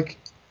look like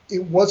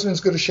it wasn't as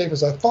good a shape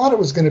as I thought it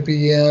was going to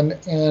be in,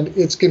 and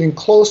it's getting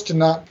close to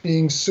not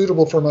being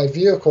suitable for my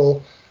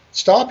vehicle,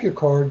 stop your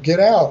car, get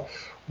out,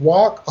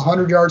 walk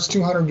 100 yards,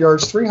 200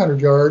 yards, 300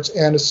 yards,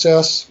 and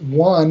assess,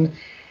 one,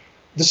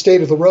 the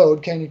state of the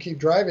road, can you keep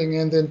driving,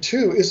 and then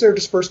two, is there a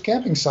dispersed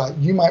camping site?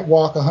 You might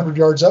walk 100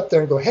 yards up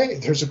there and go, hey,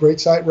 there's a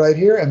great site right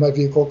here, and my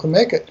vehicle can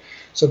make it.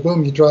 So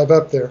boom, you drive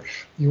up there.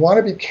 You want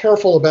to be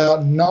careful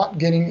about not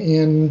getting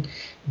in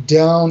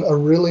down a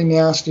really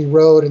nasty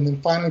road and then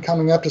finally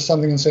coming up to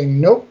something and saying,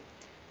 nope,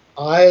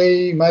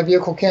 my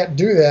vehicle can't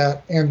do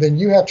that, and then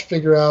you have to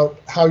figure out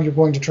how you're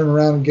going to turn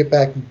around and get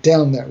back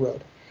down that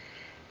road.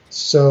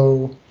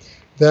 So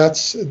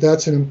that's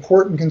an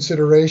important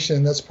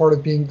consideration. That's part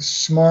of being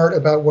smart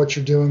about what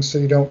you're doing so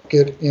you don't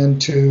get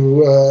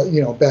into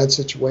a bad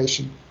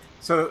situation.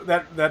 So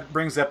that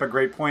brings up a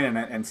great point,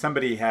 and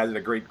somebody had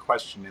a great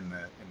question in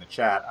the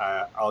chat.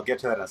 I'll get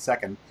to that in a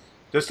second.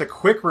 Just a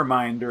quick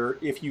reminder,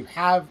 if you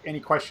have any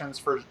questions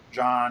for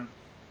John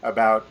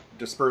about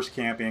dispersed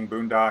camping,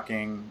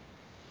 boondocking,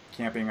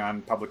 camping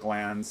on public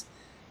lands,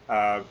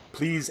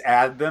 please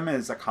add them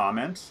as a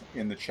comment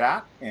in the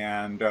chat,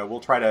 and we'll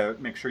try to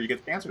make sure you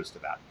get the answers to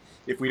that.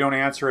 If we don't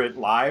answer it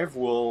live,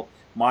 we'll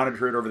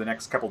monitor it over the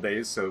next couple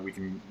days so we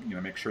can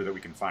make sure that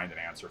we can find an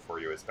answer for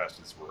you as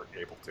best as we're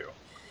able to.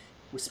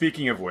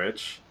 Speaking of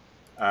which,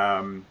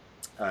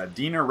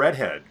 Dina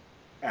Redhead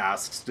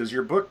asks, does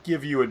your book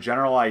give you a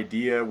general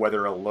idea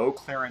whether a low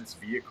clearance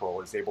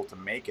vehicle is able to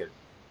make it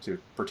to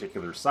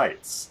particular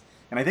sites?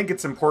 And I think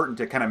it's important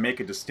to kind of make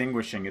a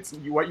distinguishing. It's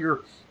what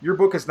your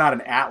book is not an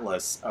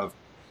atlas of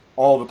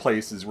all the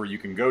places where you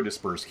can go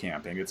dispersed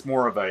camping. It's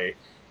more of a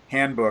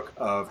handbook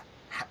of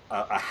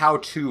a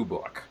how-to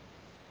book,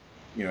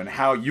 and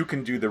how you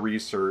can do the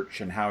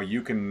research and how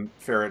you can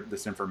ferret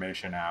this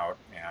information out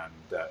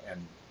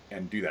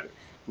and do that.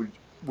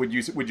 Would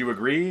you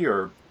agree,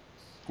 or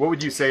what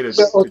would you say to?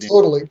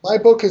 Totally. My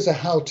book is a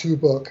how-to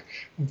book.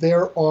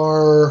 There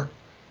are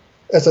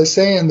as I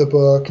say in the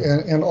book,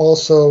 and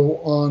also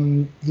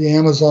on the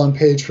Amazon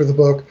page for the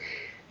book,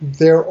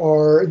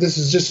 this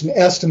is just an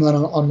estimate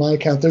on my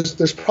account,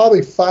 there's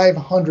probably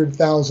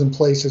 500,000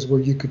 places where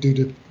you could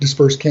do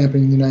dispersed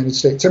camping in the United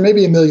States. There may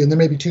be 1 million, there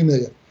may be 2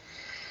 million.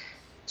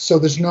 So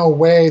there's no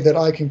way that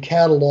I can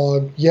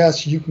catalog,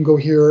 yes, you can go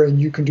here and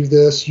you can do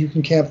this, you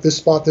can camp this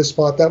spot,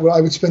 that.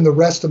 I would spend the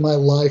rest of my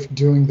life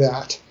doing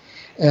that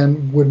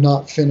and would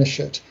not finish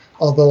it,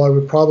 although I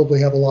would probably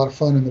have a lot of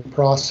fun in the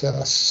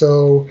process.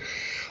 So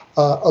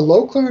a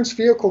low clearance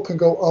vehicle can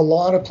go a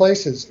lot of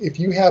places. If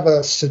you have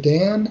a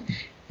sedan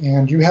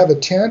and you have a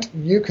tent,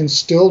 you can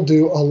still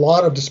do a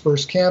lot of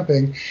dispersed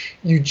camping.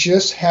 You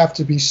just have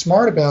to be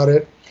smart about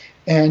it,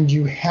 and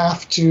you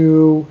have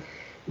to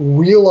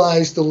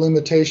realize the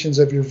limitations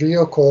of your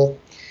vehicle.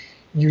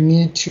 You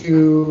need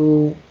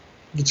to,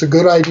 it's a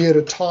good idea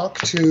to talk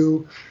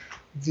to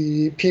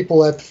the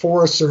people at the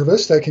Forest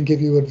Service that can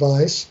give you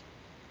advice.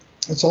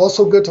 It's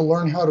also good to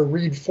learn how to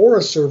read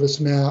Forest Service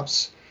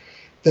maps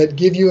that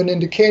give you an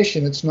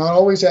indication. It's not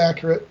always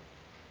accurate,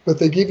 but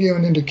they give you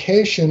an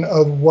indication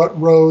of what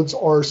roads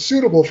are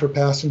suitable for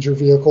passenger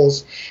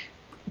vehicles.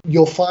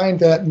 You'll find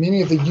that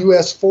many of the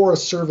U.S.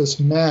 Forest Service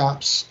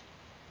maps,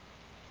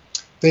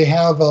 they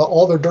have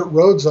all their dirt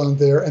roads on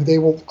there, and they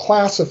will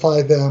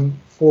classify them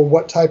for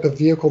what type of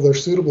vehicle they're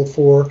suitable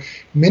for.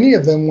 Many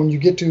of them, when you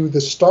get to the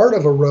start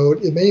of a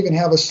road, it may even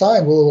have a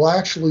sign where it will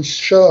actually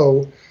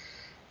show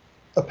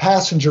a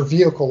passenger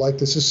vehicle, like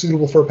this is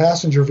suitable for a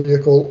passenger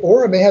vehicle,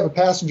 or it may have a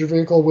passenger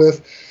vehicle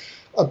with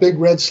a big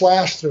red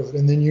slash through it,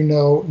 and then you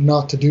know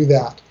not to do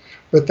that.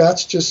 But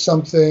that's just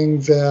something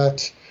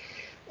that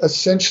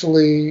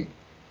essentially,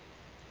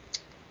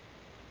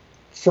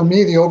 for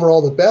me,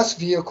 the best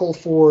vehicle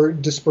for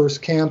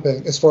dispersed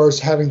camping, as far as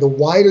having the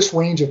widest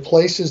range of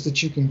places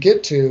that you can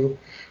get to,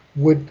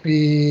 would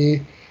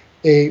be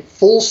a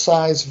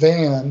full-size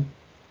van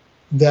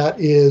that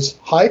is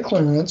high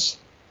clearance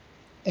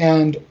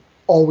and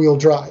all-wheel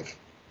drive.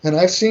 And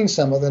I've seen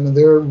some of them, and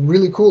they're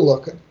really cool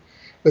looking.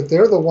 But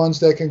they're the ones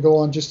that can go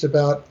on just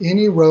about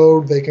any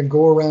road. They can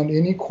go around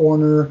any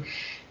corner.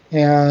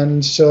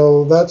 And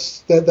so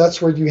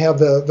that's where you have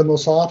the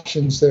most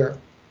options there.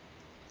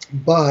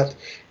 But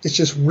it's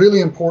just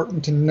really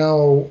important to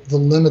know the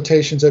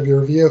limitations of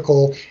your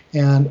vehicle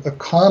and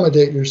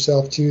accommodate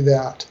yourself to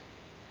that.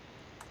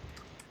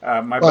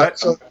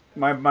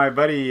 My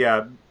buddy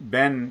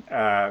Ben,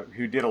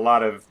 who did a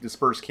lot of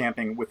dispersed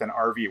camping with an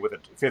RV with a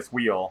fifth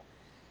wheel,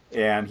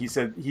 and he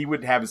said he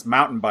would have his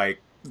mountain bike,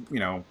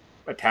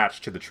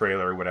 attached to the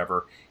trailer or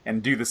whatever,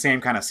 and do the same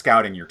kind of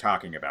scouting you're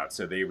talking about.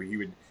 So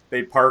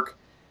they'd park,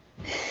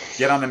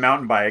 get on the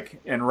mountain bike,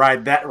 and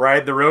ride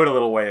the road a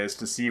little ways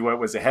to see what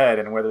was ahead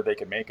and whether they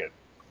could make it.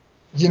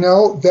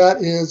 That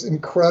is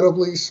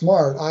incredibly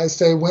smart. I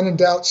say when in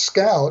doubt,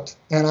 scout,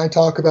 and I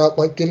talk about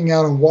like getting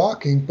out and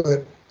walking,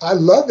 but I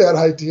love that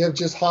idea of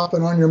just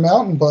hopping on your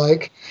mountain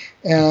bike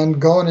and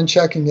going and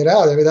checking it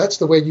out. I mean, that's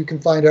the way you can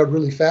find out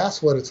really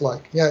fast what it's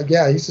like.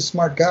 Yeah, he's a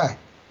smart guy.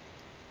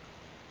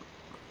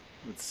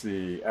 Let's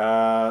see.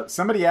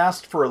 Somebody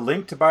asked for a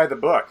link to buy the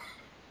book.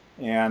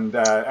 And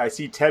I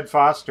see Ted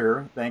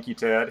Foster, thank you,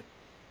 Ted,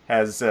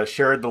 has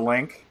shared the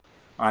link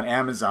on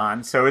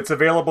Amazon. So it's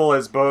available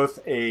as both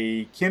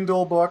a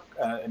Kindle book,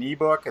 an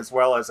ebook, as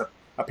well as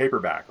a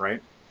paperback,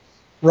 right?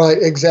 Right,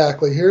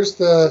 exactly. Here's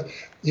the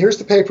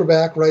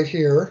paperback right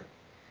here.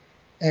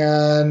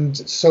 And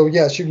so,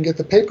 yes, you can get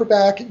the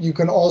paperback. You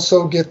can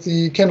also get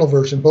the Kindle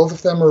version. Both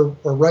of them are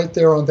right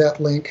there on that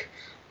link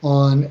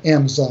on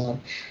Amazon.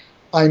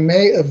 I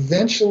may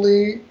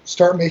eventually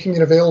start making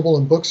it available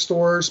in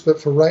bookstores,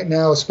 but for right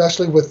now,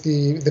 especially with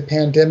the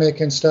pandemic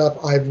and stuff,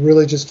 I've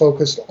really just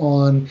focused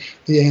on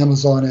the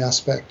Amazon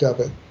aspect of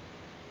it.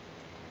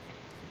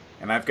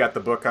 And I've got the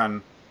book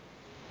on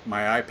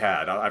my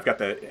iPad. I've got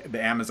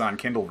the Amazon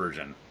Kindle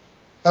version.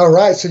 All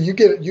right, so you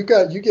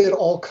get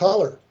all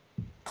color.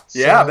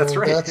 Yeah, that's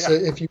right.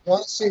 If you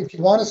want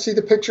to see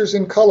the pictures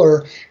in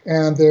color,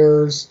 and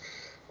there's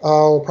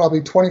probably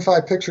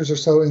 25 pictures or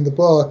so in the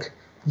book.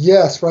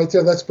 Yes, right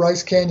there. That's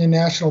Bryce Canyon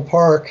National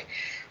Park.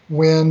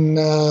 When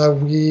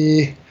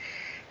we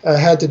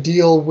had to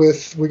deal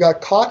with, we got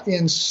caught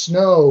in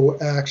snow,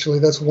 actually.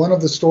 That's one of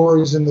the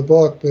stories in the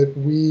book, but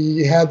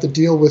we had to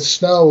deal with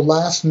snow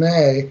last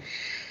May.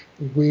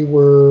 We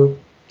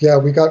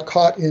got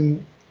caught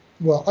in,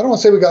 well, I don't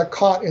want to say we got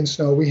caught in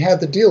snow. We had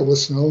to deal with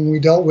snow, and we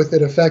dealt with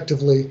it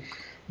effectively.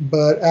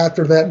 But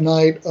after that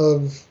night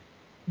of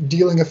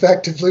dealing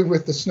effectively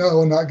with the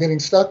snow and not getting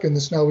stuck in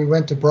the snow, we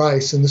went to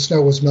Bryce, and the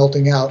snow was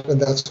melting out,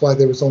 and that's why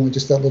there was only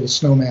just that little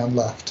snowman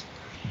left.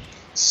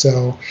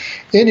 So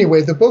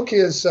anyway, the book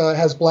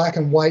has black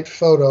and white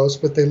photos,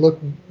 but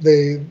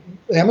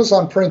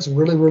Amazon prints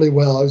really, really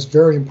well. I was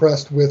very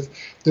impressed with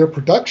their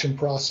production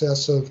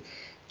process of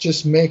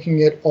just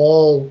making it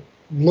all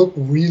look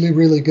really,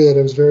 really good.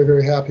 I was very,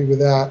 very happy with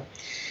that.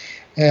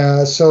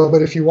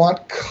 But if you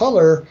want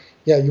color,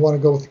 you want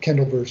to go with the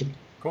Kindle version.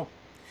 Cool.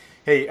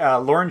 Hey,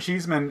 Lauren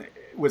Cheeseman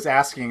was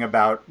asking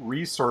about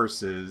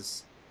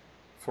resources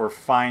for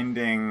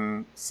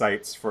finding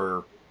sites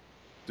for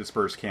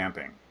dispersed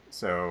camping.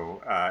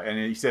 So, and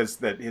he says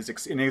that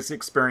in his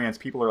experience,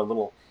 people are a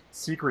little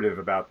secretive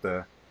about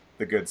the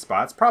good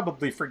spots,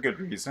 probably for good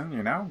reason.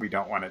 We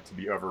don't want it to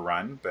be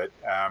overrun. But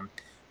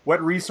what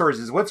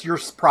resources? What's your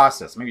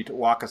process? Maybe to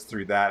walk us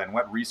through that, and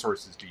what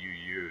resources do you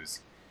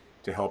use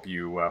to help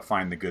you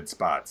find the good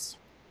spots?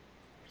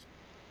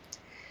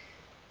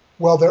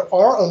 Well, there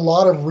are a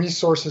lot of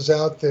resources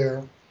out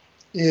there.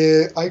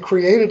 I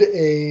created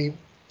a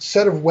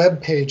set of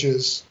web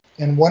pages,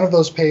 and one of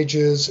those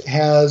pages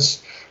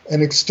has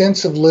an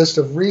extensive list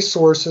of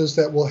resources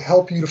that will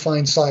help you to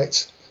find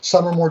sites.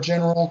 Some are more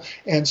general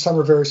and some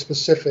are very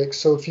specific.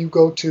 So if you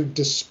go to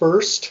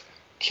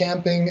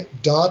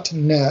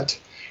dispersedcamping.net,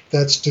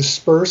 that's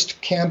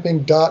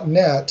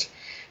dispersedcamping.net,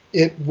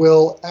 it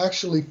will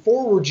actually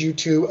forward you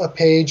to a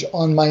page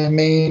on my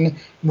main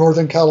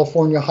Northern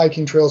California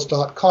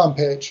hikingtrails.com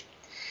page.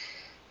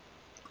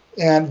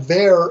 And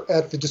there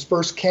at the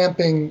Dispersed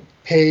Camping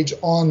page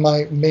on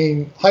my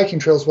main Hiking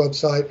Trails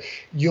website,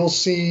 you'll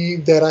see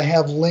that I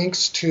have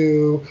links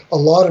to a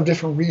lot of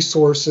different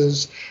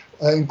resources,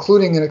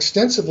 including an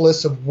extensive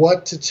list of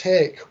what to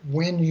take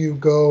when you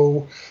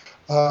go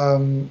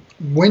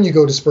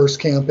dispersed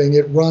camping.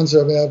 It runs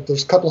about,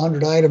 there's a couple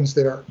hundred items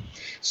there.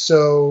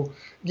 So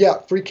yeah,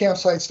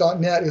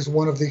 freecampsites.net is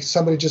one of the,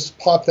 somebody just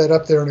popped that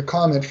up there in a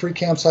comment.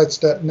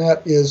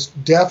 Freecampsites.net is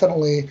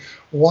definitely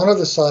one of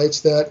the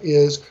sites that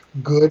is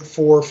good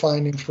for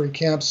finding free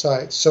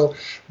campsites. So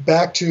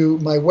back to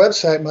my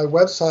website. My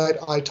website,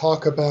 I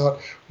talk about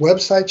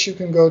websites you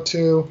can go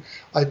to.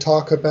 I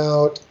talk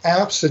about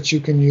apps that you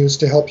can use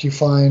to help you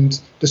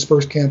find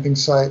dispersed camping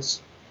sites.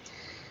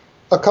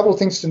 A couple of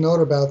things to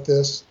note about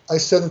this. I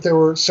said that there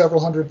were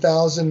several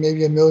 100,000,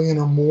 maybe 1 million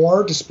or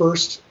more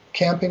dispersed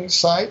camping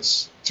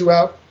sites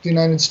throughout the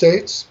United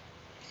States.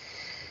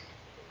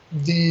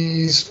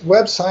 These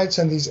websites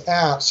and these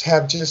apps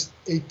have just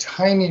a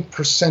tiny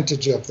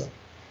percentage of them.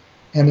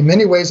 And in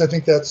many ways, I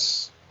think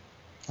that's,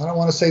 I don't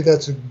want to say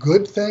that's a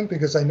good thing,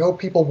 because I know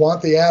people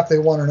want the app. They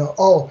want to know,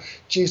 oh,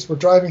 geez, we're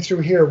driving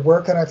through here.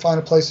 Where can I find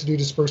a place to do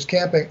dispersed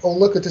camping? Oh,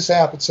 look at this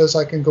app. It says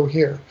I can go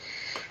here.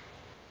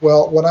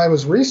 Well, when I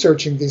was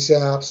researching these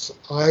apps,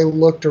 I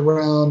looked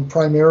around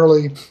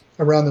primarily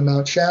around the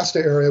Mount Shasta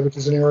area, which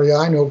is an area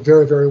I know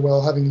very, very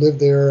well, having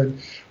lived there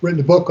and written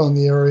a book on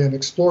the area and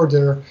explored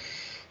there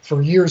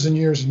for years and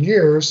years and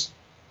years.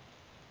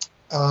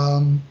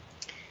 I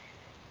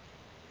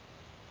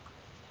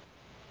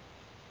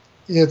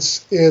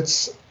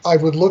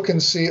would look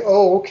and see,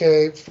 oh,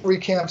 okay,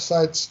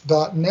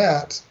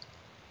 freecampsites.net,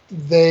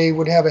 they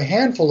would have a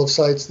handful of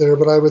sites there,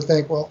 but I would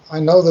think, well, I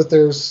know that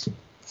there's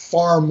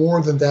far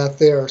more than that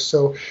there.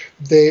 So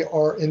they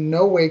are in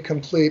no way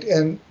complete,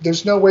 and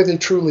there's no way they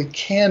truly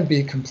can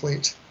be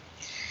complete.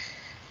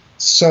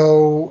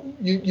 So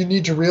you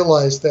need to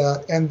realize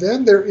that. And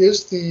then there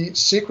is the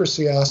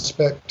secrecy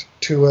aspect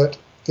to it.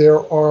 There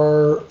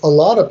are a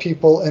lot of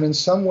people, and in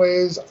some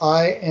ways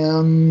I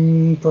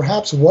am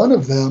perhaps one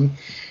of them,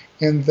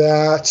 in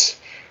that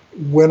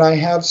when I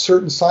have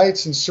certain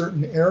sites in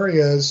certain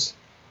areas,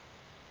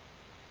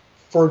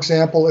 for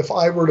example, if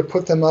I were to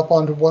put them up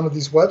onto one of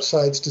these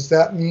websites, does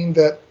that mean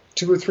that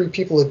 2 or 3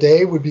 people a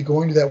day would be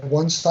going to that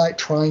one site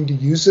trying to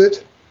use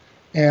it?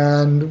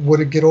 And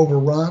would it get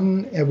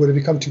overrun? And would it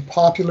become too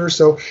popular?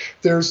 So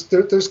there's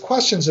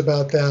questions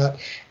about that.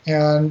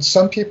 And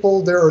some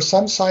people, there are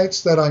some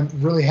sites that I'm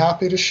really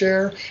happy to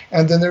share,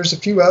 and then there's a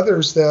few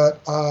others that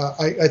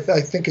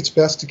I think it's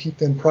best to keep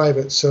them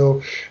private.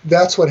 So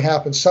that's what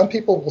happens. Some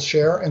people will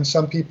share, and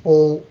some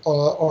people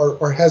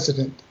are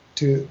hesitant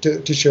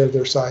to share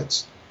their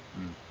sites.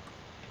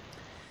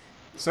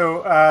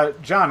 So,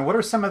 John, what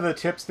are some of the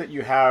tips that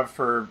you have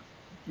for,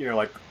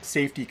 like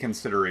safety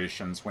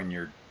considerations when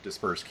you're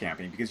dispersed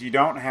camping? Because you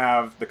don't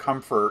have the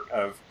comfort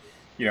of,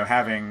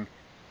 having,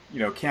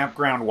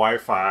 campground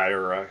Wi-Fi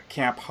or a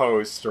camp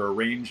host or a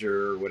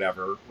ranger or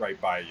whatever right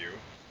by you.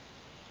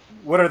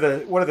 What are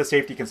the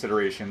safety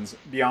considerations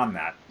beyond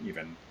that,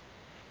 even?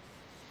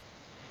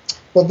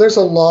 Well, there's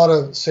a lot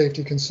of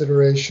safety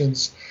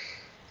considerations.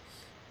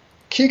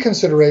 Key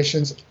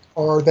considerations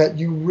are that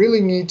you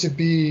really need to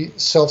be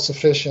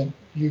self-sufficient.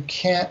 You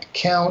can't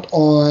count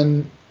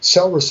on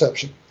cell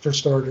reception, for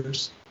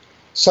starters.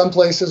 Some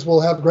places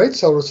will have great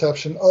cell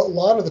reception. A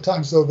lot of the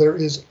times, though, there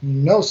is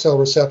no cell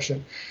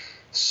reception.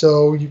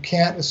 So you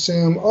can't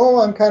assume,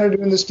 oh, I'm kind of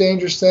doing this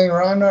dangerous thing,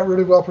 or I'm not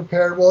really well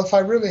prepared. Well, if I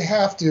really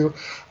have to,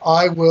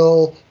 I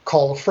will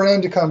call a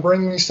friend to come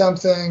bring me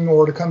something,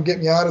 or to come get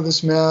me out of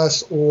this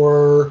mess,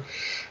 or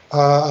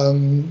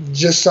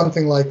just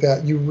something like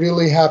that. You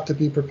really have to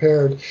be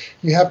prepared.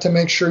 You have to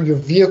make sure your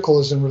vehicle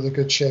is in really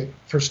good shape,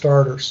 for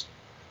starters.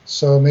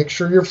 So make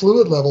sure your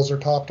fluid levels are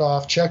topped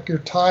off. Check your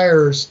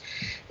tires.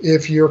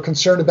 If you're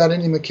concerned about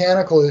any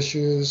mechanical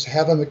issues,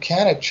 have a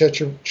mechanic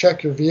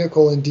check your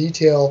vehicle in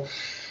detail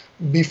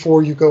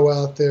before you go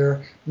out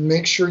there.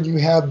 Make sure you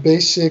have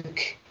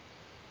basic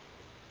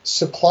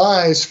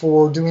supplies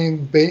for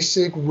doing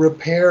basic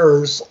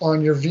repairs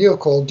on your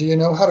vehicle. Do you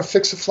know how to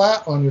fix a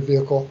flat on your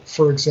vehicle,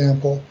 for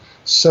example?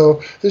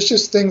 So there's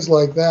just things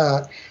like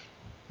that.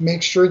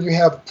 make sure you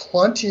have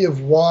plenty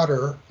of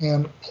water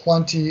and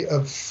plenty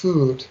of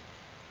food.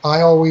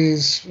 I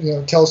always,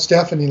 tell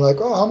Stephanie, like,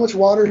 oh, how much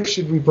water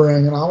should we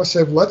bring? And I always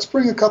say, let's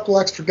bring a couple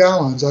extra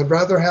gallons. I'd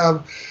rather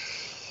have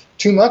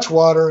too much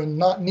water and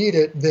not need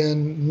it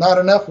than not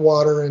enough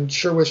water and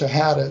sure wish I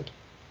had it.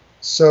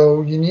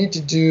 So you need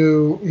to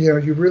do,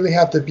 you really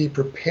have to be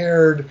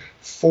prepared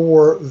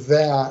for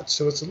that.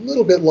 So it's a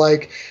little bit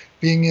like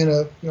being in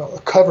a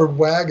covered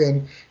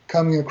wagon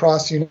coming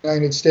across the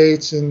United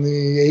States in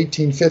the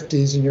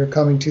 1850s, and you're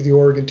coming to the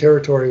Oregon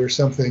Territory or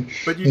something.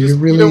 But you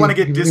don't want to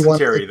get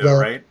dysentery, though,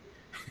 right?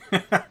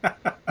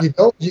 You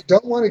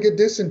don't want to get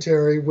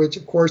dysentery, which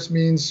of course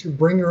means you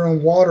bring your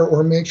own water,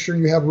 or make sure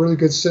you have really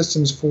good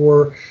systems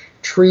for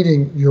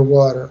treating your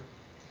water.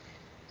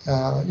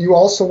 You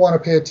also want to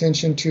pay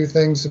attention to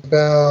things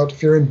about,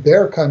 if you're in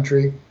bear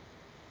country,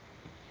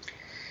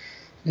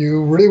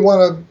 you really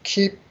want to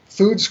keep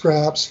food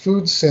scraps,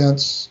 food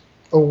scents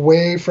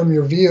away from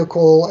your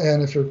vehicle,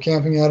 and if you're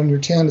camping out in your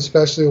tent,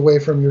 especially away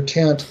from your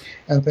tent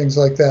and things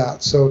like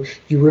that. So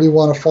you really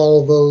want to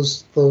follow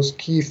those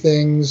key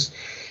things.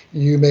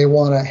 You may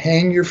want to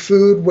hang your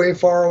food way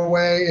far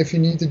away if you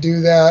need to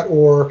do that,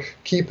 or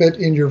keep it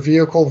in your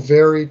vehicle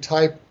very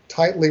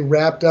tightly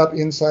wrapped up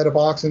inside a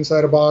box,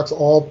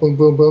 all boom,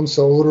 boom, boom,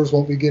 so odors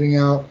won't be getting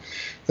out,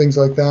 things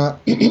like that.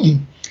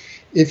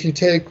 If you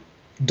take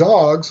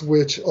dogs,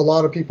 which a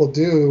lot of people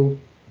do,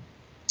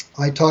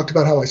 I talked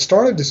about how I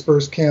started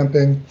dispersed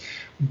camping,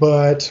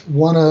 but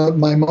one of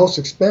my most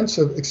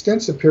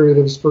extensive period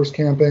of dispersed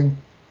camping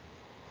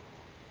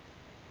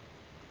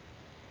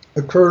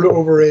occurred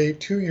over a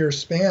 2-year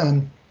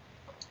span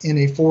in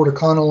a Ford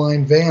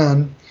Econoline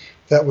van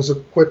that was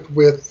equipped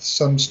with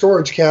some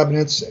storage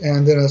cabinets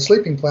and then a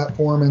sleeping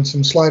platform and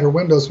some slider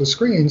windows with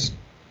screens.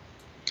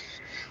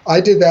 I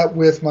did that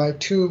with my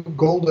 2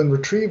 golden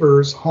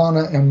retrievers,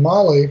 Hannah and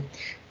Molly.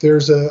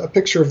 There's a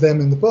picture of them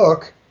in the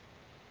book.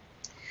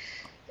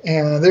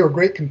 And they were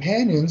great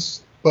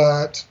companions,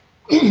 but,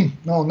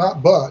 no,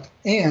 not but,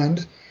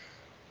 and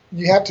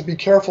you have to be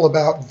careful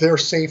about their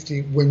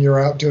safety when you're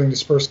out doing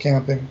dispersed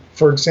camping.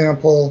 For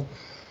example,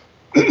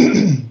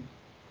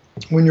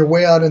 when you're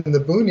way out in the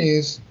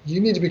boonies,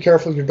 you need to be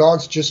careful your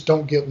dogs just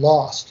don't get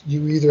lost.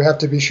 You either have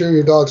to be sure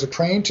your dogs are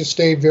trained to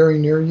stay very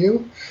near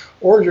you,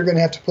 or you're going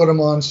to have to put them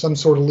on some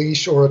sort of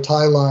leash or a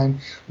tie line.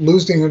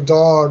 Losing a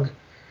dog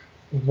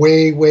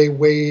way, way,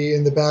 way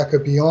in the back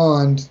of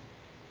beyond,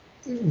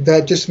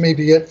 that just may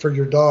be it for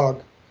your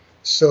dog.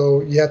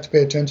 So you have to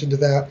pay attention to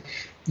that.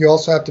 You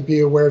also have to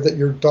be aware that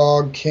your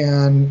dog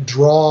can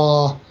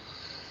draw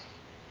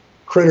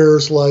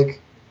critters like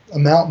a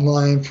mountain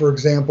lion, for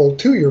example,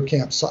 to your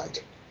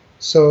campsite.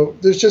 So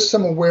there's just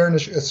some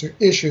awareness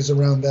issues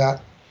around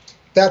that.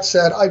 That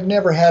said, I've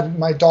never had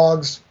my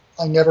dogs,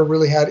 I never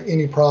really had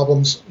any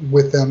problems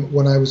with them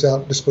when I was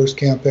out dispersed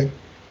camping.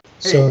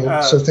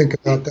 So think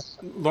about that.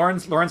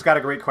 Lauren's got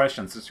a great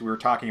question since we were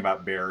talking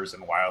about bears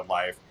and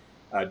wildlife.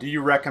 Do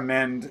you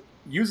recommend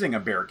using a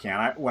bear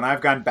can? When I've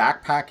gone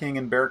backpacking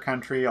in bear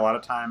country, a lot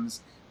of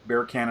times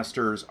bear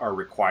canisters are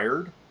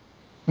required.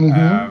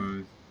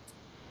 Mm-hmm.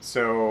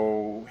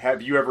 So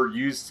have you ever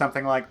used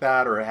something like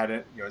that, or had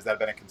it, has that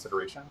been a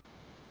consideration?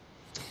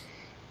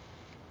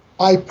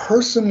 I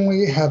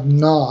personally have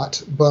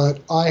not, but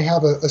I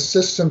have a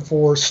system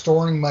for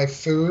storing my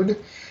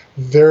food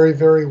very,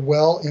 very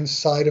well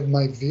inside of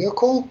my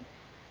vehicle,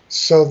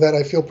 so that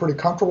I feel pretty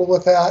comfortable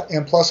with that.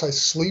 And plus I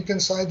sleep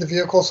inside the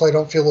vehicle, so I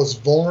don't feel as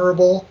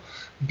vulnerable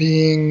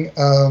being,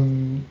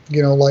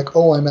 like,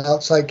 oh, I'm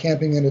outside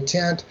camping in a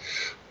tent.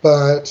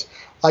 But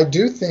I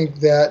do think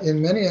that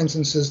in many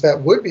instances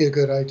that would be a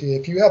good idea.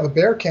 If you have a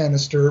bear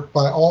canister,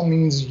 by all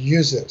means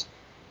use it.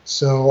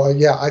 So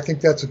I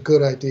think that's a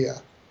good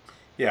idea.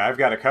 Yeah, I've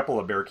got a couple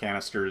of bear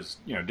canisters,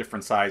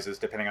 different sizes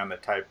depending on the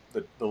type,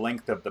 the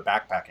length of the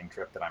backpacking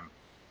trip that I'm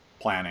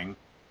planning.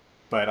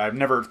 But I've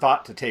never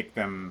thought to take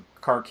them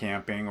car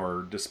camping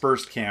or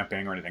dispersed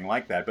camping or anything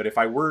like that. But if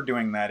I were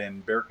doing that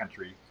in bear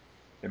country,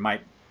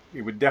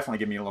 it would definitely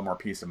give me a little more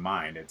peace of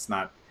mind. It's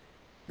not,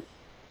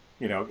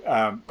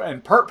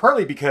 and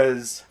partly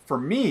because for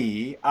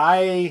me,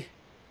 I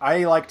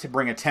like to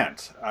bring a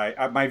tent.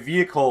 My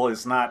vehicle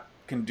is not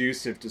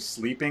conducive to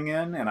sleeping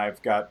in, and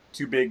I've got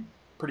 2 big,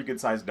 pretty good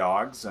sized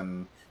dogs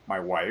and my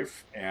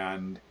wife,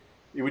 and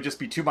it would just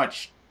be too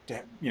much,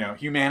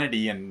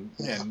 humanity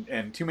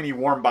and too many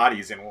warm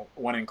bodies in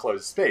one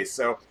enclosed space.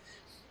 So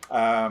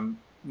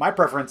my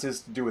preference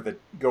is to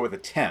go with a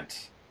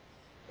tent,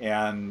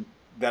 and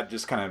that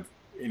just kind of,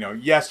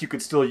 yes, you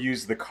could still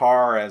use the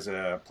car as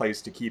a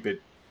place to keep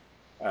it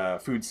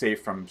food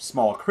safe from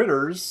small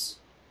critters,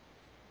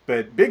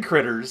 but big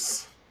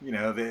critters,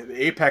 the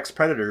apex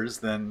predators,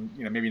 then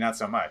maybe not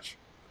so much.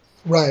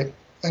 Right.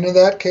 And in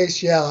that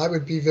case, I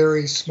would be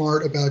very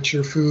smart about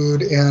your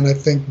food, and I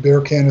think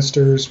bear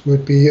canisters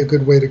would be a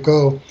good way to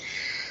go.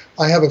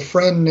 I have a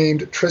friend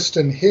named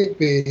Tristan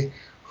Higby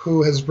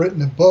who has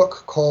written a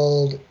book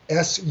called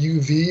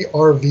SUV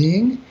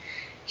RVing.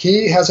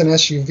 He has an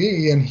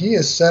SUV, and he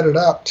has set it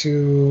up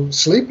to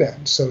sleep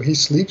in. So he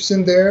sleeps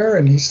in there,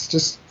 and he's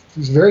just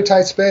it's a very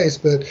tight space,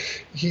 but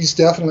he's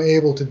definitely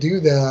able to do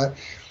that.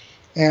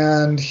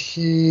 And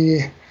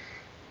he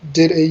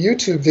did a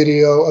YouTube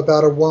video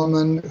about a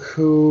woman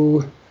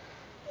who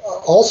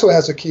also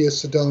has a Kia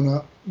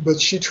Sedona,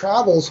 but she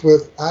travels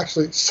with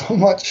actually so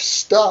much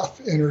stuff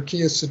in her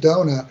Kia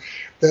Sedona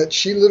that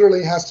she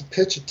literally has to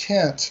pitch a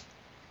tent.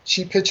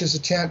 She pitches a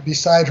tent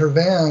beside her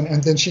van,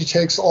 and then she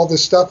takes all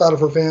this stuff out of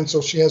her van so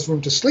she has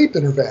room to sleep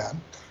in her van.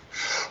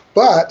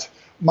 But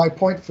my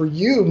point for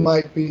you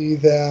might be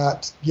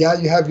that, yeah,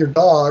 you have your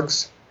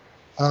dogs.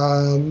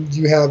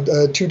 You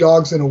have 2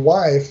 dogs and a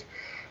wife,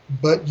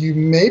 but you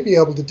may be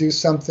able to do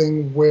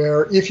something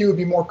where, if you would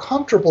be more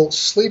comfortable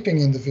sleeping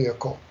in the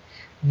vehicle,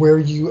 where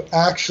you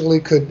actually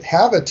could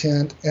have a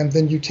tent and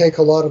then you take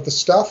a lot of the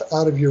stuff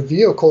out of your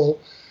vehicle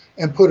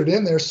and put it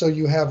in there so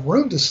you have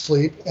room to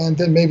sleep, and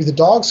then maybe the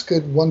dogs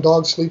one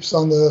dog sleeps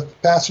on the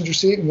passenger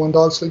seat and one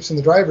dog sleeps in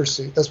the driver's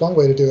seat. That's one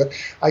way to do it.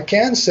 I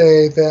can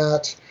say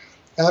that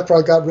after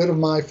I got rid of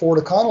my Ford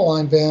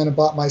Econoline van and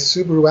bought my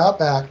Subaru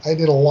Outback, I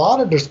did a lot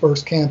of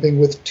dispersed camping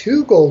with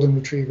 2 golden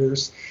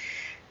retrievers,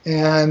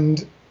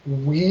 and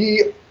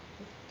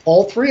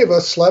all 3 of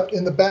us slept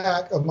in the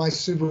back of my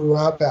Subaru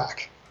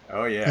Outback.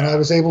 Oh, yeah. And I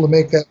was able to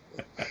make that.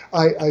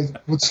 I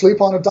would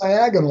sleep on a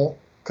diagonal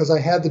because I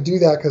had to do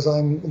that because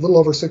I'm a little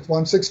over 6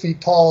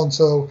 feet tall, and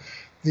so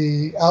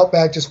the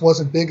Outback just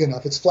wasn't big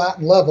enough. It's flat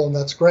and level, and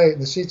that's great,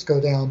 and the seats go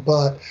down,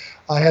 but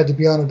I had to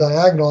be on a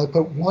diagonal. I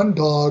put one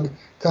dog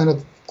kind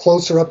of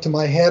closer up to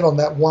my head on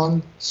that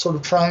one sort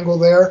of triangle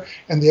there,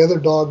 and the other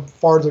dog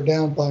farther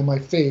down by my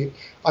feet.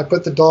 I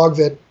put the dog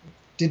that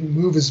didn't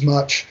move as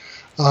much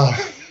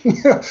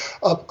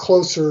up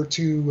closer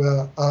to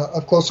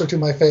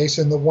my face,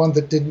 and the one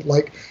that didn't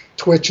like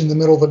twitch in the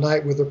middle of the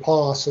night with her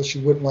paw, so she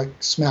wouldn't like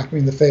smack me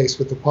in the face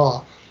with the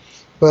paw.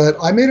 But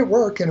I made it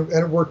work, and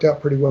it worked out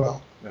pretty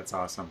well. That's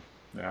awesome.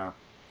 Yeah.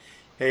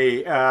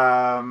 Hey,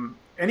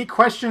 any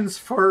questions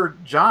for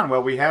John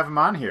while we have him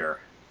on here?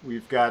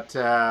 We've got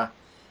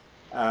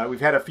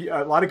we've had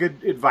a lot of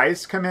good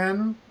advice come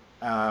in.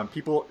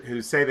 People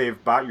who say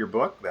they've bought your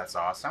book. That's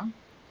awesome.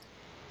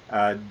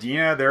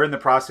 Dina, they're in the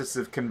process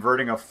of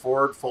converting a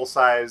Ford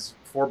full-size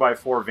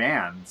 4x4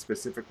 van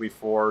specifically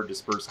for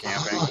dispersed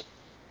camping.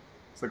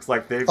 So looks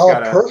like they've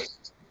got a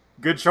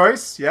good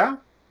choice. Yeah.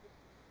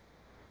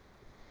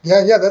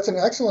 Yeah, that's an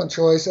excellent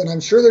choice, and I'm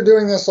sure they're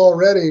doing this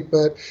already.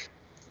 But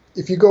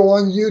if you go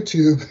on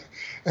YouTube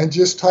and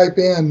just type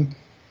in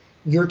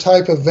your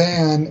type of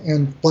van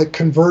and like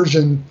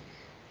conversion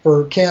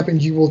for camping,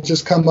 you will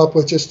just come up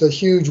with just a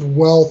huge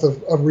wealth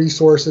of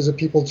resources of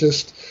people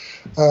just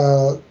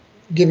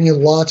giving you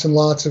lots and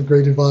lots of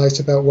great advice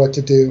about what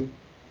to do.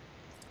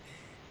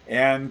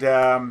 And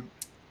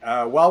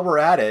while we're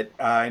at it,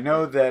 I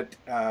know that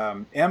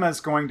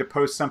Emma's going to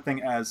post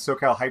something as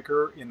SoCal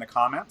Hiker in the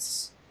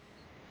comments.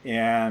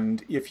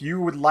 And if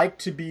you would like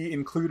to be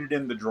included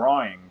in the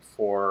drawing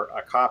for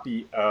a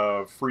copy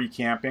of Free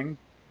Camping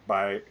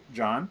by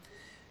John,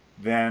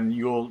 then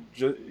you'll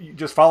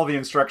just follow the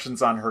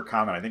instructions on her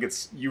comment. I think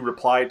it's you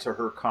reply to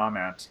her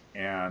comment,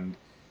 and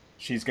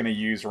she's going to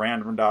use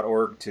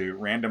random.org to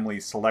randomly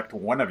select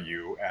one of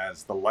you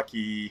as the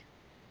lucky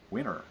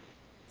winner.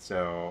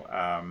 So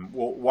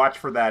we'll watch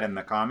for that in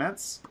the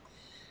comments.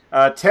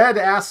 Ted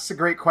asks a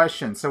great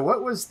question. So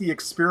what was the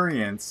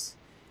experience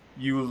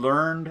you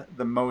learned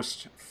the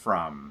most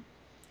from?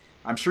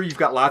 I'm sure you've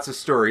got lots of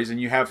stories, and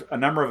you have a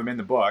number of them in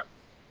the book,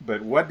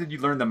 but what did you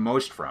learn the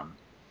most from?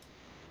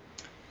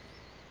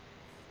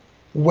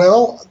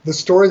 Well, the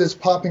story that's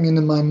popping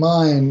into my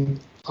mind,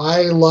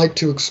 I like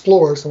to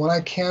explore. So when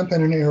I camp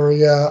in an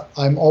area,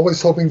 I'm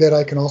always hoping that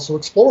I can also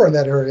explore in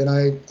that area. And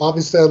I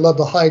love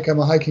to hike. I'm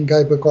a hiking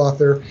guidebook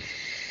author.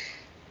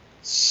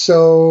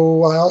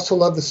 So I also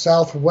love the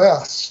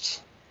Southwest.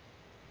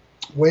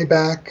 Way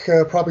back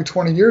probably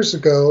 20 years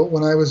ago,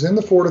 when I was in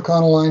the Ford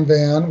Econoline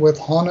van with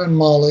Hannah and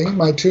Molly,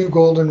 my 2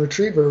 golden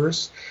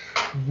retrievers,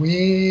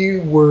 we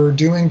were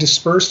doing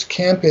dispersed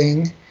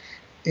camping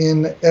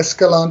in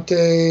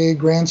Escalante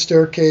Grand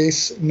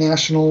Staircase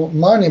National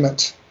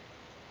Monument.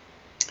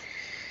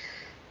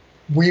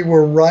 We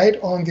were right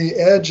on the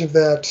edge of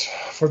that.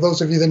 For those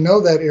of you that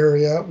know that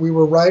area, we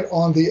were right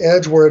on the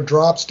edge where it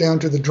drops down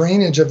to the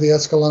drainage of the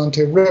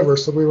Escalante River.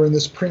 So we were in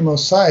this primo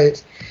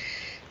site.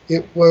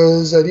 It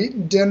was, I'd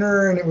eaten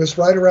dinner, and it was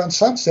right around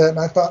sunset, and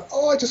I thought,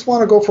 I just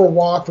want to go for a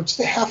walk for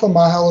just a half a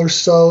mile or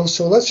so,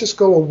 so let's just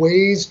go a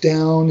ways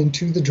down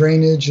into the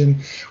drainage, and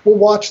we'll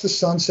watch the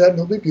sunset, and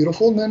it'll be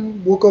beautiful, and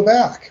then we'll go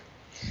back.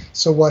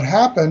 So what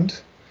happened,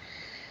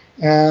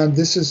 and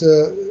this is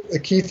a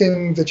key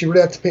thing that you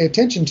really have to pay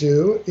attention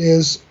to,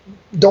 is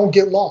don't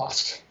get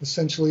lost,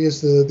 essentially,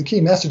 is the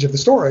key message of the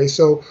story.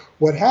 So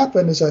what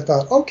happened is I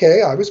thought,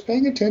 okay, I was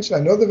paying attention. I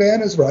know the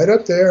van is right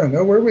up there. I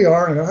know where we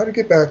are. I know how to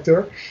get back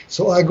there.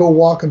 So I go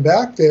walking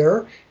back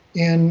there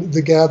in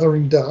the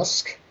gathering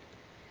dusk,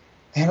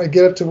 and I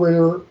get up to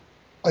where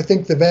I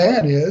think the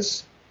van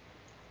is,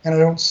 and I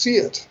don't see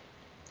it.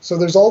 So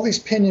there's all these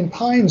pinyon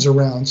pines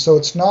around. So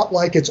it's not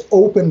like it's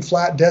open,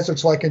 flat desert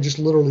so I can just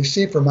literally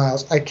see for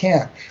miles. I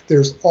can't.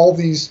 There's all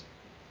these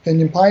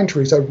pinyon pine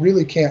trees. I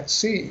really can't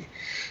see.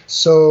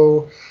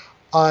 So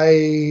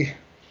I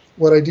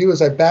what I do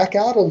is I back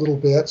out a little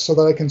bit so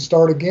that I can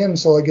start again,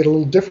 so I get a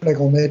little different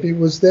angle. Maybe it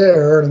was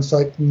there, and it's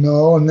like,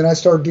 no. And then I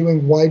start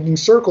doing widening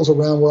circles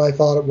around where I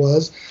thought it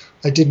was.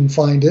 I didn't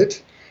find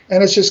it.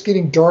 And it's just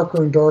getting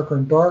darker and darker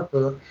and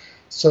darker.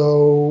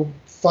 So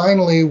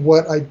finally,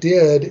 what I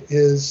did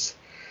is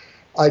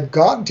I'd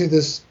gotten to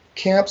this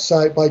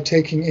campsite by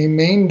taking a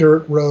main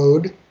dirt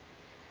road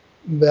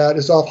that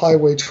is off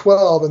Highway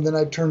 12, and then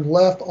I turned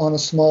left on a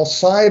small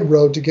side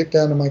road to get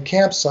down to my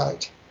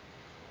campsite.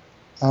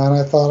 And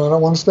I thought, I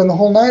don't want to spend the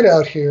whole night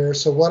out here.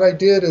 So what I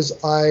did is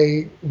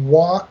I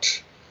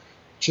walked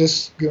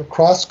just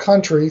cross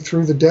country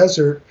through the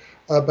desert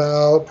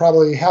about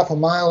probably half a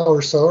mile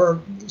or so,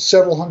 or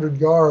several hundred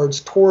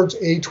yards towards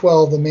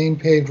A12, the main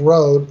paved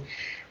road.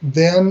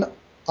 Then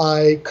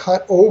I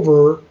cut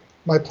over.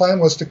 My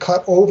plan was to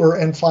cut over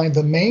and find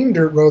the main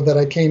dirt road that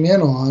I came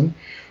in on.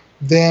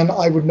 Then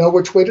I would know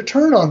which way to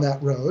turn on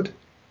that road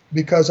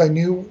because I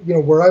knew,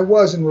 where I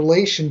was in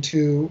relation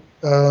to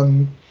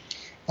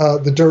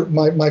the dirt,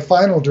 my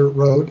final dirt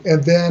road.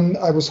 And then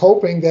I was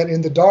hoping that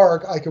in the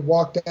dark I could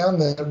walk down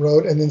that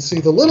road and then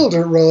see the little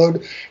dirt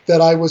road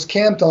that I was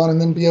camped on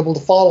and then be able to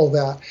follow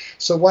that.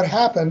 So what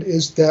happened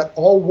is that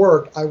all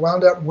worked. I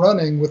wound up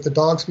running with the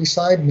dogs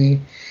beside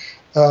me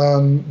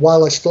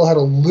while I still had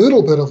a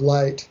little bit of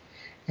light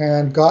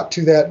and got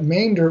to that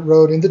main dirt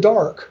road in the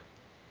dark.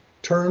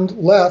 Turned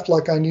left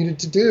like I needed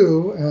to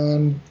do,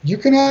 and you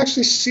can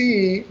actually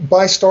see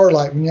by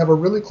starlight. When you have a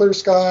really clear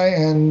sky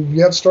and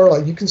you have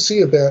starlight, you can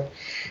see a bit.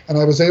 And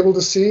I was able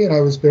to see, and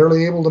I was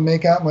barely able to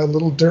make out my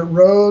little dirt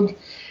road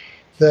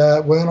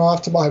that went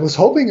off to I was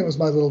hoping it was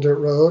my little dirt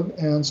road.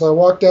 And so I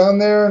walked down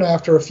there, and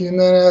after a few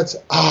minutes,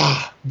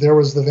 there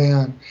was the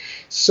van.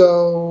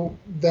 So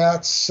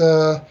that's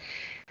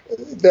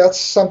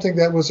something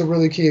that was a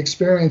really key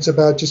experience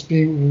about just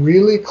being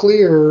really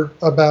clear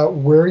about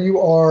where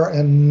you are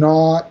and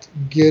not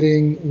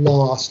getting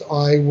lost.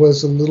 I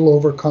was a little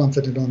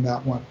overconfident on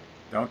that one.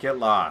 Don't get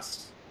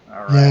lost.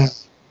 All right. Yeah.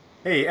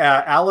 Hey,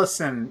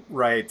 Allison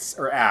writes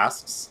or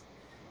asks,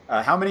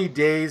 how many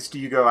days do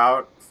you go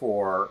out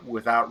for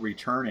without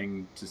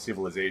returning to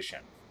civilization?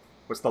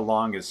 What's the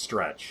longest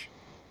stretch?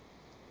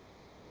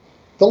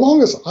 The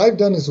longest I've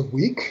done is a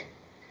week,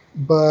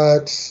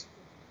 but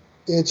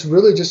it's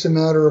really just a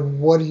matter of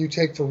what do you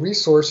take for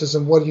resources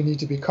and what do you need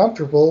to be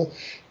comfortable.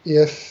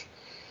 If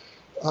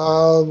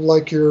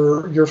like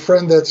your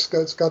friend that's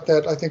got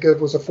that, I think it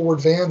was a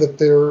Ford van that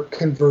they're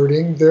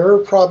converting, they're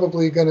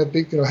probably going to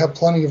be have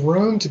plenty of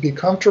room to be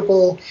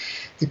comfortable.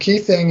 The key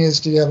thing is,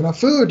 do you have enough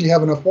food? Do you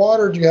have enough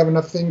water? Do you have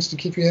enough things to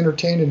keep you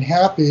entertained and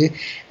happy?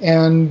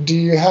 And do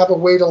you have a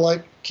way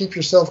to keep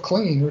yourself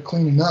clean or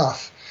clean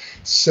enough?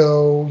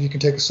 So you can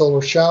take a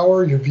solar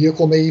shower. Your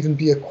vehicle may even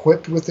be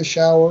equipped with a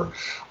shower.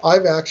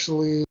 I've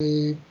actually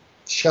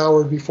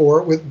showered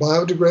before with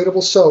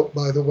biodegradable soap,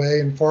 by the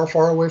way, and far,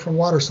 far away from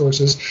water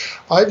sources.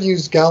 I've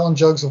used gallon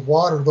jugs of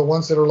water, the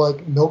ones that are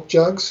like milk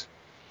jugs,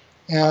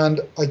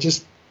 and I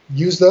just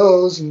use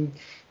those and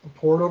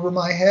pour it over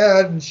my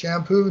head and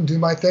shampoo and do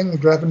my thing and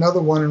grab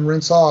another one and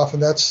rinse off.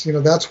 And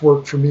that's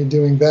worked for me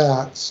doing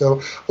that. So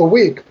a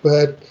week,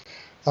 but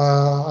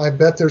I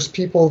bet there's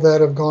people that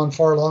have gone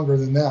far longer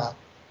than that.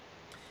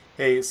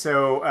 Hey,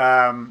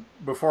 so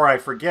before I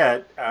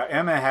forget,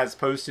 Emma has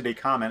posted a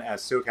comment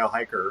as SoCal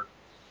Hiker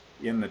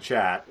in the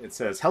chat. It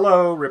says,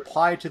 hello,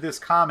 reply to this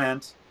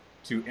comment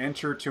to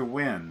enter to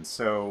win.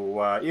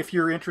 So if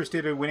you're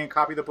interested in winning a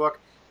copy of the book,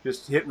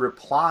 just hit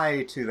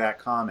reply to that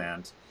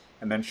comment,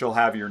 and then she'll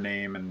have your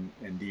name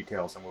and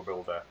details, and we'll be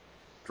able to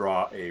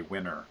draw a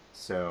winner.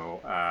 So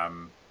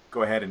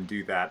go ahead and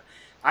do that.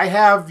 I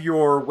have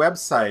your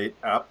website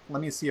up.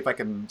 Let me see if I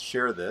can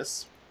share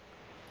this.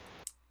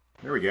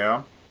 There we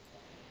go.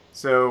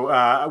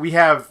 So we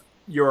have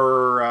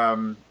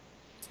your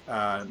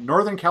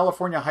Northern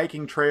California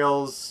Hiking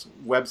Trails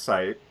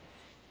website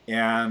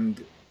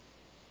and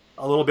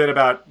a little bit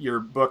about your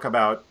book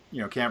about,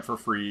 Camp for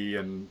Free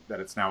and that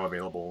it's now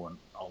available and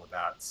all of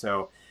that.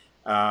 So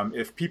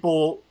if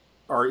people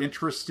are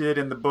interested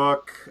in the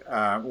book,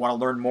 want to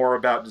learn more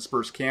about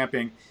dispersed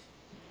camping,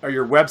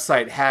 your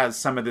website has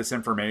some of this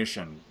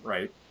information,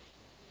 right?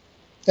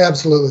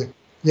 Absolutely.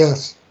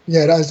 Yes.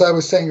 Yeah, as I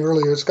was saying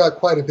earlier, it's got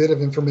quite a bit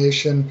of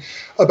information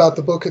about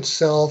the book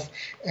itself.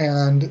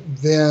 And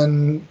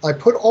then I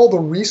put all the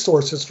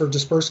resources for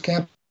dispersed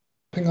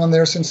camping on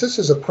there. Since this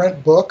is a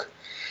print book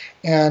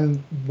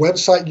and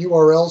website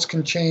URLs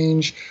can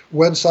change,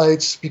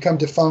 websites become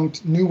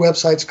defunct, new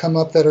websites come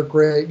up that are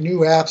great, new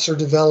apps are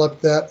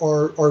developed that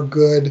are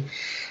good.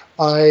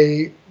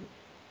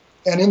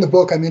 And in the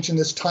book, I mentioned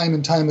this time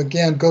and time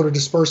again. Go to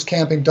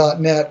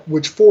dispersedcamping.net,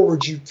 which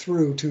forwards you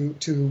through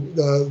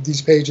to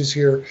these pages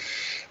here.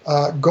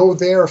 Go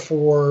there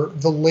for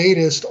the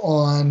latest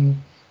on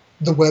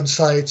the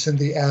websites and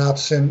the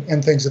apps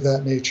and things of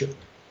that nature.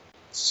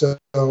 So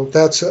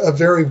that's a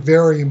very,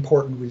 very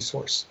important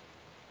resource.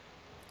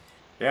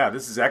 Yeah,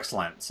 this is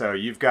excellent. So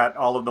you've got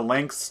all of the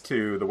links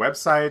to the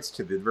websites,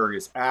 to the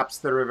various apps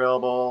that are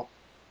available.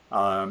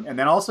 And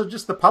then also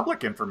just the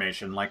public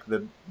information like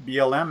the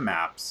BLM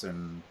maps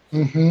and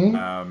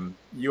Mm-hmm.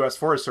 U.S.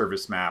 Forest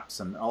Service maps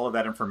and all of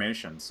that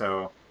information.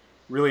 So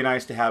really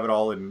nice to have it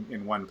all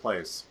in one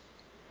place.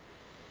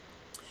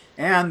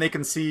 And they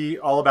can see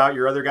all about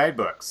your other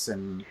guidebooks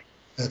and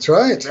That's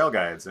right. trail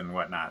guides and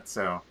whatnot.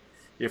 So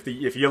if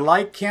you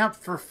like camp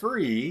for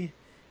free,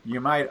 you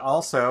might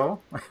also,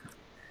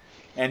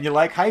 and you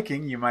like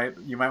hiking, you might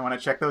want to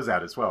check those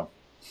out as well.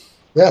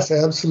 Yes,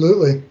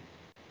 absolutely.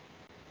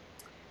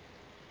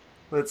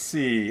 Let's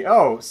see.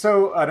 Oh,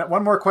 so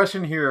one more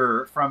question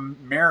here from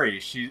Mary.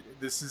 She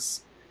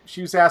was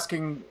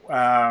asking.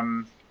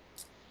 Let's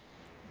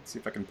see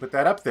if I can put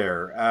that up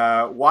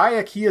there. Why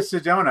a Kia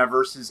Sedona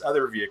versus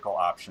other vehicle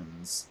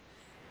options?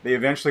 They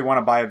eventually want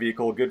to buy a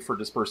vehicle good for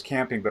dispersed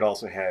camping, but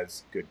also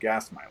has good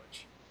gas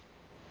mileage.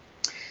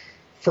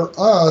 For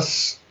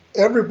us,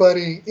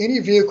 everybody, any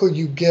vehicle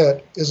you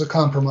get is a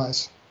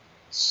compromise.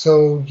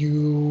 So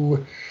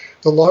the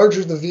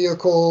larger the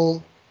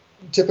vehicle,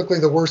 typically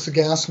the worse the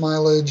gas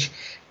mileage,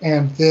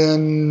 and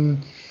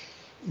then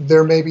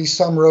there may be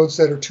some roads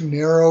that are too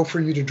narrow for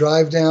you to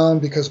drive down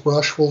because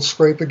brush will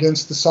scrape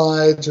against the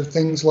sides or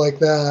things like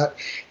that.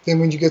 Then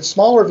when you get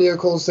smaller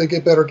vehicles, they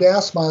get better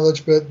gas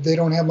mileage, but they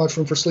don't have much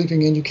room for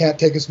sleeping in. You can't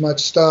take as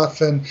much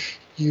stuff, and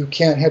you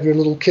can't have your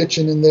little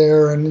kitchen in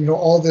there, and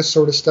all this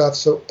sort of stuff.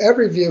 So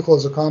every vehicle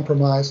is a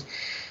compromise.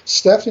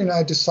 Stephanie and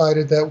I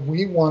decided that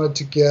we wanted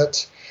to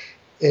get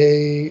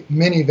a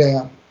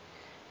minivan.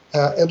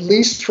 At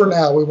least for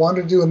now, we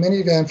wanted to do a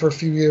minivan for a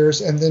few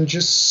years and then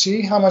just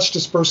see how much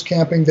dispersed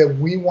camping that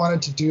we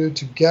wanted to do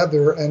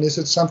together, and is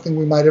it something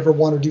we might ever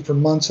want to do for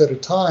months at a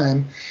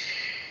time.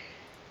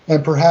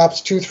 And perhaps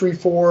 2, 3,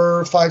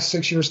 4, 5,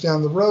 6 years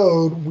down the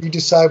road, we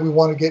decide we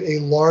want to get a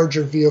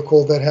larger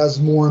vehicle that has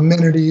more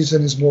amenities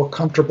and is more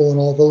comfortable and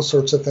all those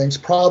sorts of things.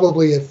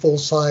 Probably a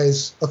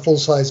full-size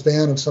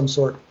van of some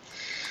sort.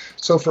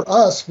 So for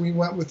us, we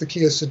went with the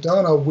Kia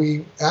Sedona.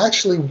 We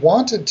actually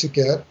wanted to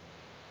get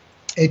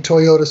a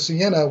Toyota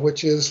Sienna,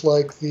 which is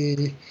like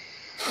the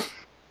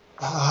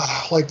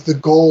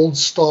gold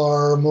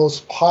star,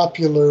 most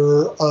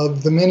popular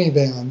of the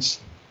minivans.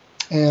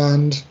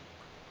 And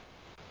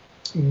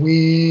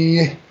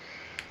we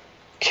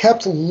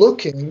kept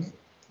looking.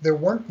 There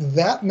weren't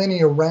that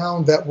many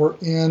around that were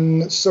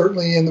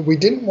we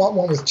didn't want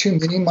one with too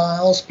many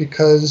miles,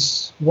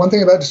 because one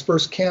thing about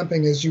dispersed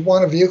camping is you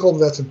want a vehicle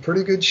that's in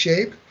pretty good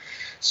shape.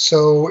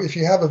 So if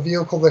you have a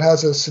vehicle that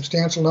has a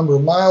substantial number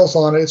of miles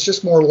on it, it's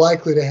just more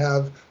likely to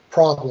have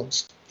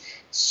problems.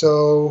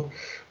 So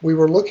we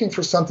were looking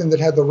for something that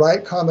had the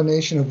right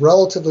combination of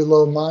relatively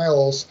low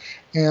miles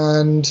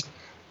and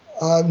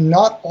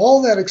not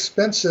all that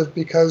expensive,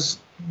 because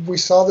we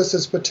saw this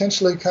as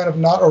potentially kind of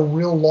not a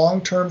real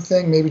long-term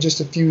thing, maybe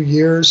just a few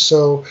years.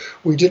 So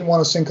we didn't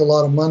want to sink a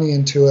lot of money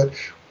into it.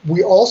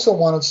 We also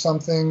wanted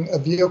a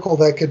vehicle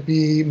that could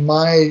be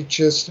my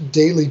just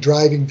daily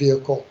driving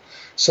vehicle.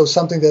 So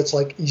something that's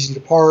like easy to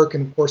park,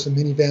 and of course a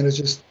minivan is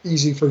just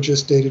easy for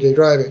just day-to-day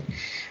driving,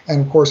 and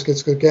of course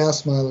gets good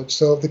gas mileage.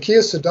 So the Kia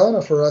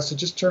Sedona for us, it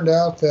just turned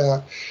out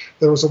that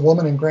there was a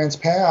woman in Grants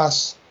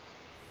Pass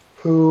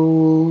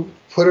who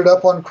put it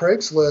up on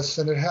Craigslist,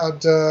 and it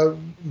had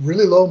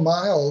really low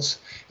miles,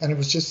 and it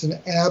was just an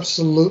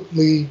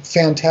absolutely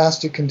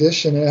fantastic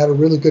condition, and it had a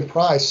really good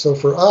price. So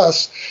for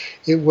us,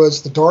 it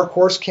was the dark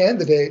horse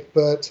candidate,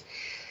 but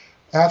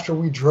after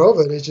we drove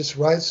it, it just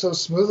rides so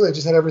smoothly. It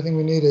just had everything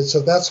we needed. So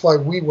that's why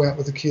we went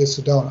with the Kia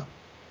Sedona.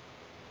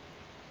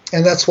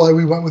 And that's why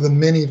we went with a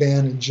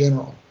minivan in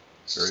general.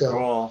 Very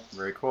cool.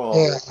 Very cool.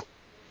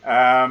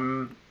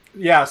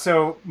 Yeah.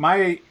 So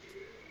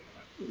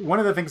one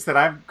of the things that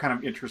I'm kind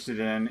of interested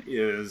in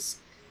is,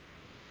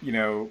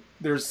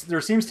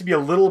 there seems to be a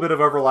little bit of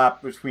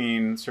overlap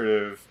between sort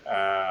of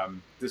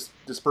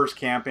dispersed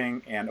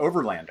camping and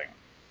overlanding.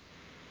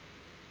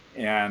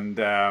 And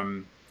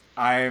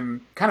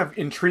I'm kind of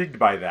intrigued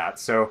by that.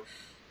 So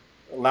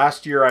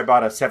last year I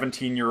bought a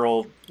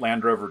 17-year-old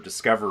Land Rover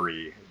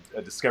Discovery,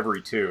 a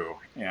Discovery 2,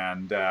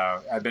 and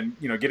I've been,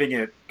 getting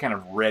it kind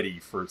of ready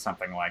for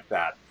something like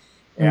that.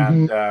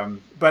 And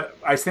but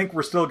I think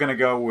we're still going to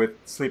go with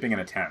sleeping in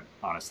a tent,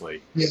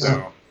 honestly. Yeah.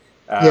 So,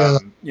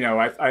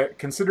 I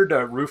considered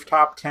a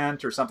rooftop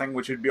tent or something,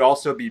 which would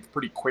also be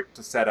pretty quick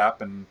to set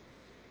up, and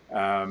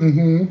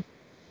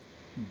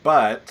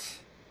but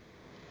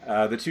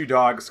the 2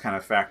 dogs kind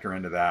of factor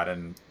into that,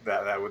 and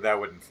that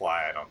wouldn't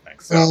fly, I don't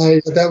think so.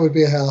 That would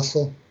be a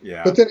hassle.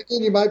 Yeah. But then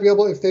again, you might be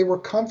able, if they were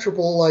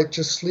comfortable, like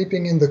just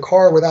sleeping in the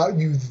car without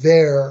you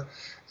there.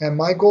 And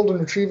my golden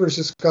retrievers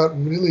just got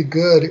really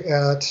good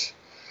at.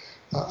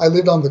 I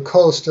lived on the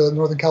coast,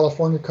 Northern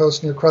California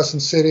coast, near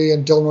Crescent City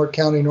and Del Norte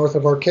County, north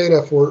of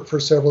Arcata for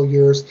several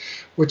years,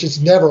 which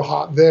is never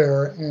hot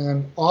there.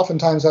 And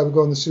oftentimes I would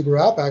go in the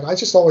Subaru Outback. I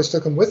just always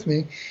took them with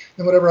me.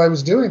 And whatever I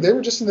was doing, they were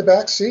just in the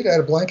back seat. I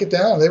had a blanket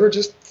down. They were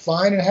just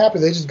fine and happy.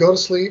 They just go to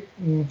sleep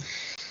and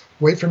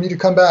wait for me to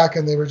come back,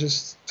 and they were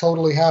just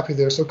totally happy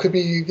there. So it could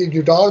be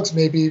your dogs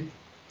maybe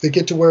they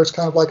get to where it's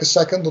kind of like a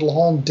second little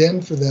home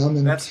den for them.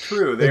 And That's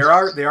true. They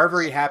are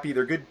very happy.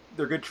 They're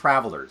good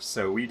travelers.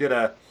 So we did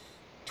a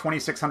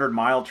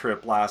 2,600-mile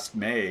trip last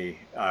May,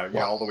 wow.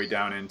 all the way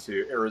down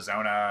into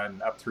Arizona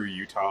and up through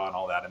Utah and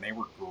all that, and they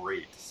were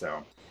great.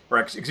 So, or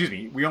excuse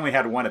me, we only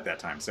had one at that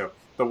time, so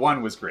the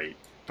one was great.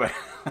 But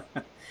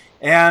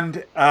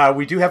and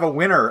we do have a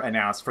winner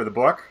announced for the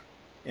book.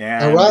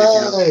 And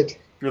All right. if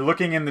you're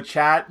looking in the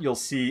chat, you'll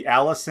see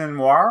Allison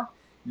Moir.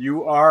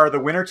 You are the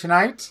winner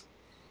tonight.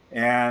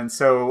 And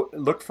so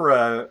look for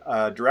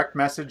a direct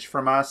message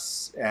from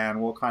us,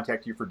 and we'll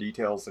contact you for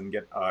details and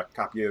get a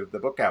copy of the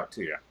book out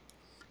to you.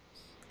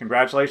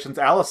 Congratulations,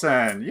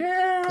 Allison. Yay!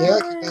 Yeah,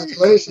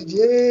 congratulations.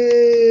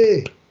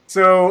 Yay!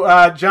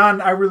 So, John,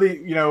 I really,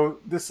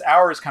 this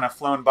hour has kind of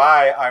flown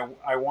by.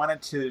 I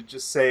wanted to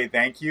just say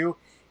thank you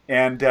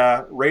and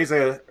raise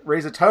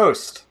a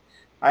toast.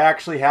 I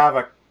actually have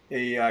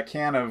a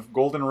can of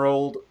Golden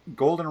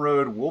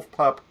Road Wolf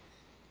Pup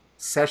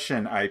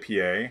Session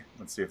IPA.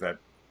 Let's see if that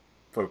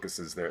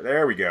focuses there.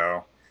 There we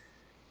go.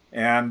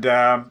 And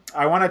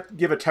I want to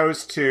give a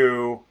toast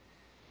to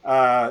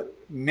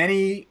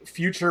many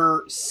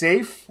future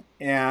safe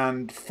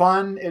and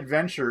fun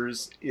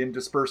adventures in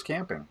dispersed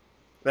camping.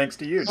 Thanks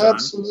to you, John.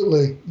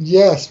 Absolutely.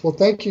 Yes. Well,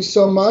 thank you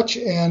so much.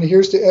 And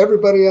here's to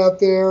everybody out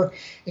there.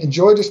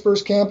 Enjoy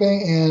dispersed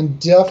camping and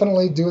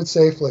definitely do it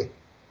safely.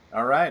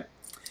 All right.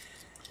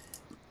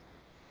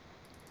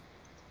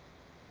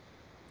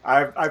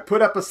 I've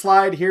put up a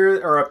slide here,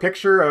 or a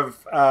picture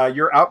of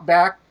your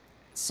Outback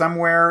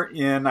somewhere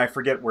in, I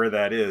forget where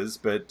that is,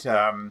 but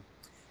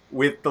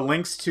with the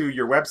links to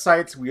your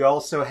websites. We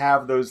also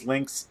have those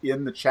links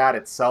in the chat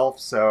itself,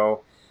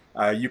 so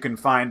you can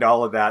find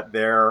all of that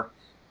there.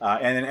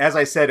 And as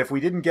I said, if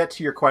we didn't get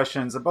to your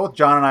questions, both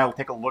John and I will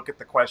take a look at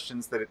the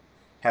questions that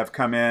have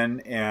come in,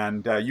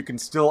 and you can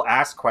still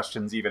ask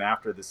questions even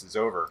after this is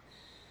over.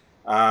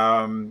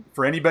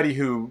 For anybody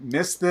who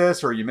missed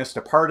this, or you missed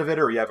a part of it,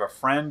 or you have a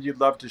friend you'd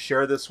love to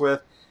share this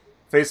with,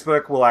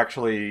 Facebook will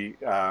actually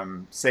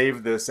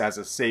save this as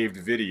a saved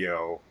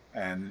video,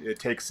 and it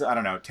takes, I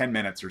don't know, 10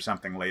 minutes or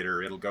something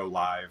later, it'll go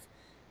live,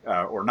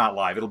 or not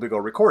live, it'll go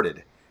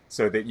recorded,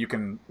 so that you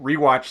can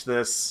rewatch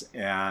this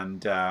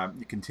and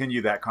you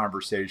continue that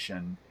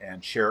conversation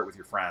and share it with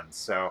your friends.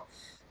 So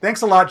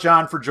thanks a lot,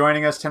 John, for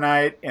joining us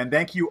tonight, and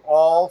thank you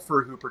all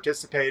who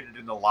participated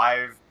in the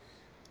live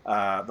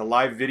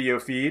video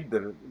feed,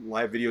 the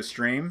live video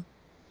stream.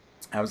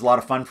 That was a lot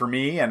of fun for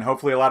me, and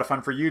hopefully a lot of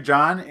fun for you,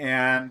 John.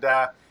 And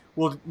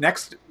we'll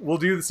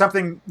do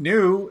something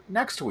new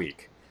next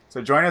week.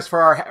 So join us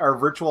for our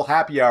virtual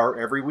happy hour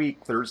every week,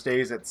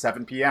 Thursdays at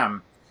 7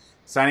 p.m.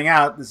 Signing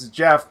out, this is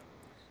Jeff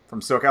from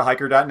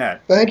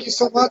SoCalHiker.net. Thank you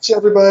so much,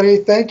 everybody.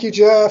 Thank you,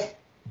 Jeff.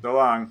 So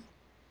long.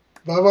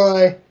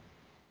 Bye-bye.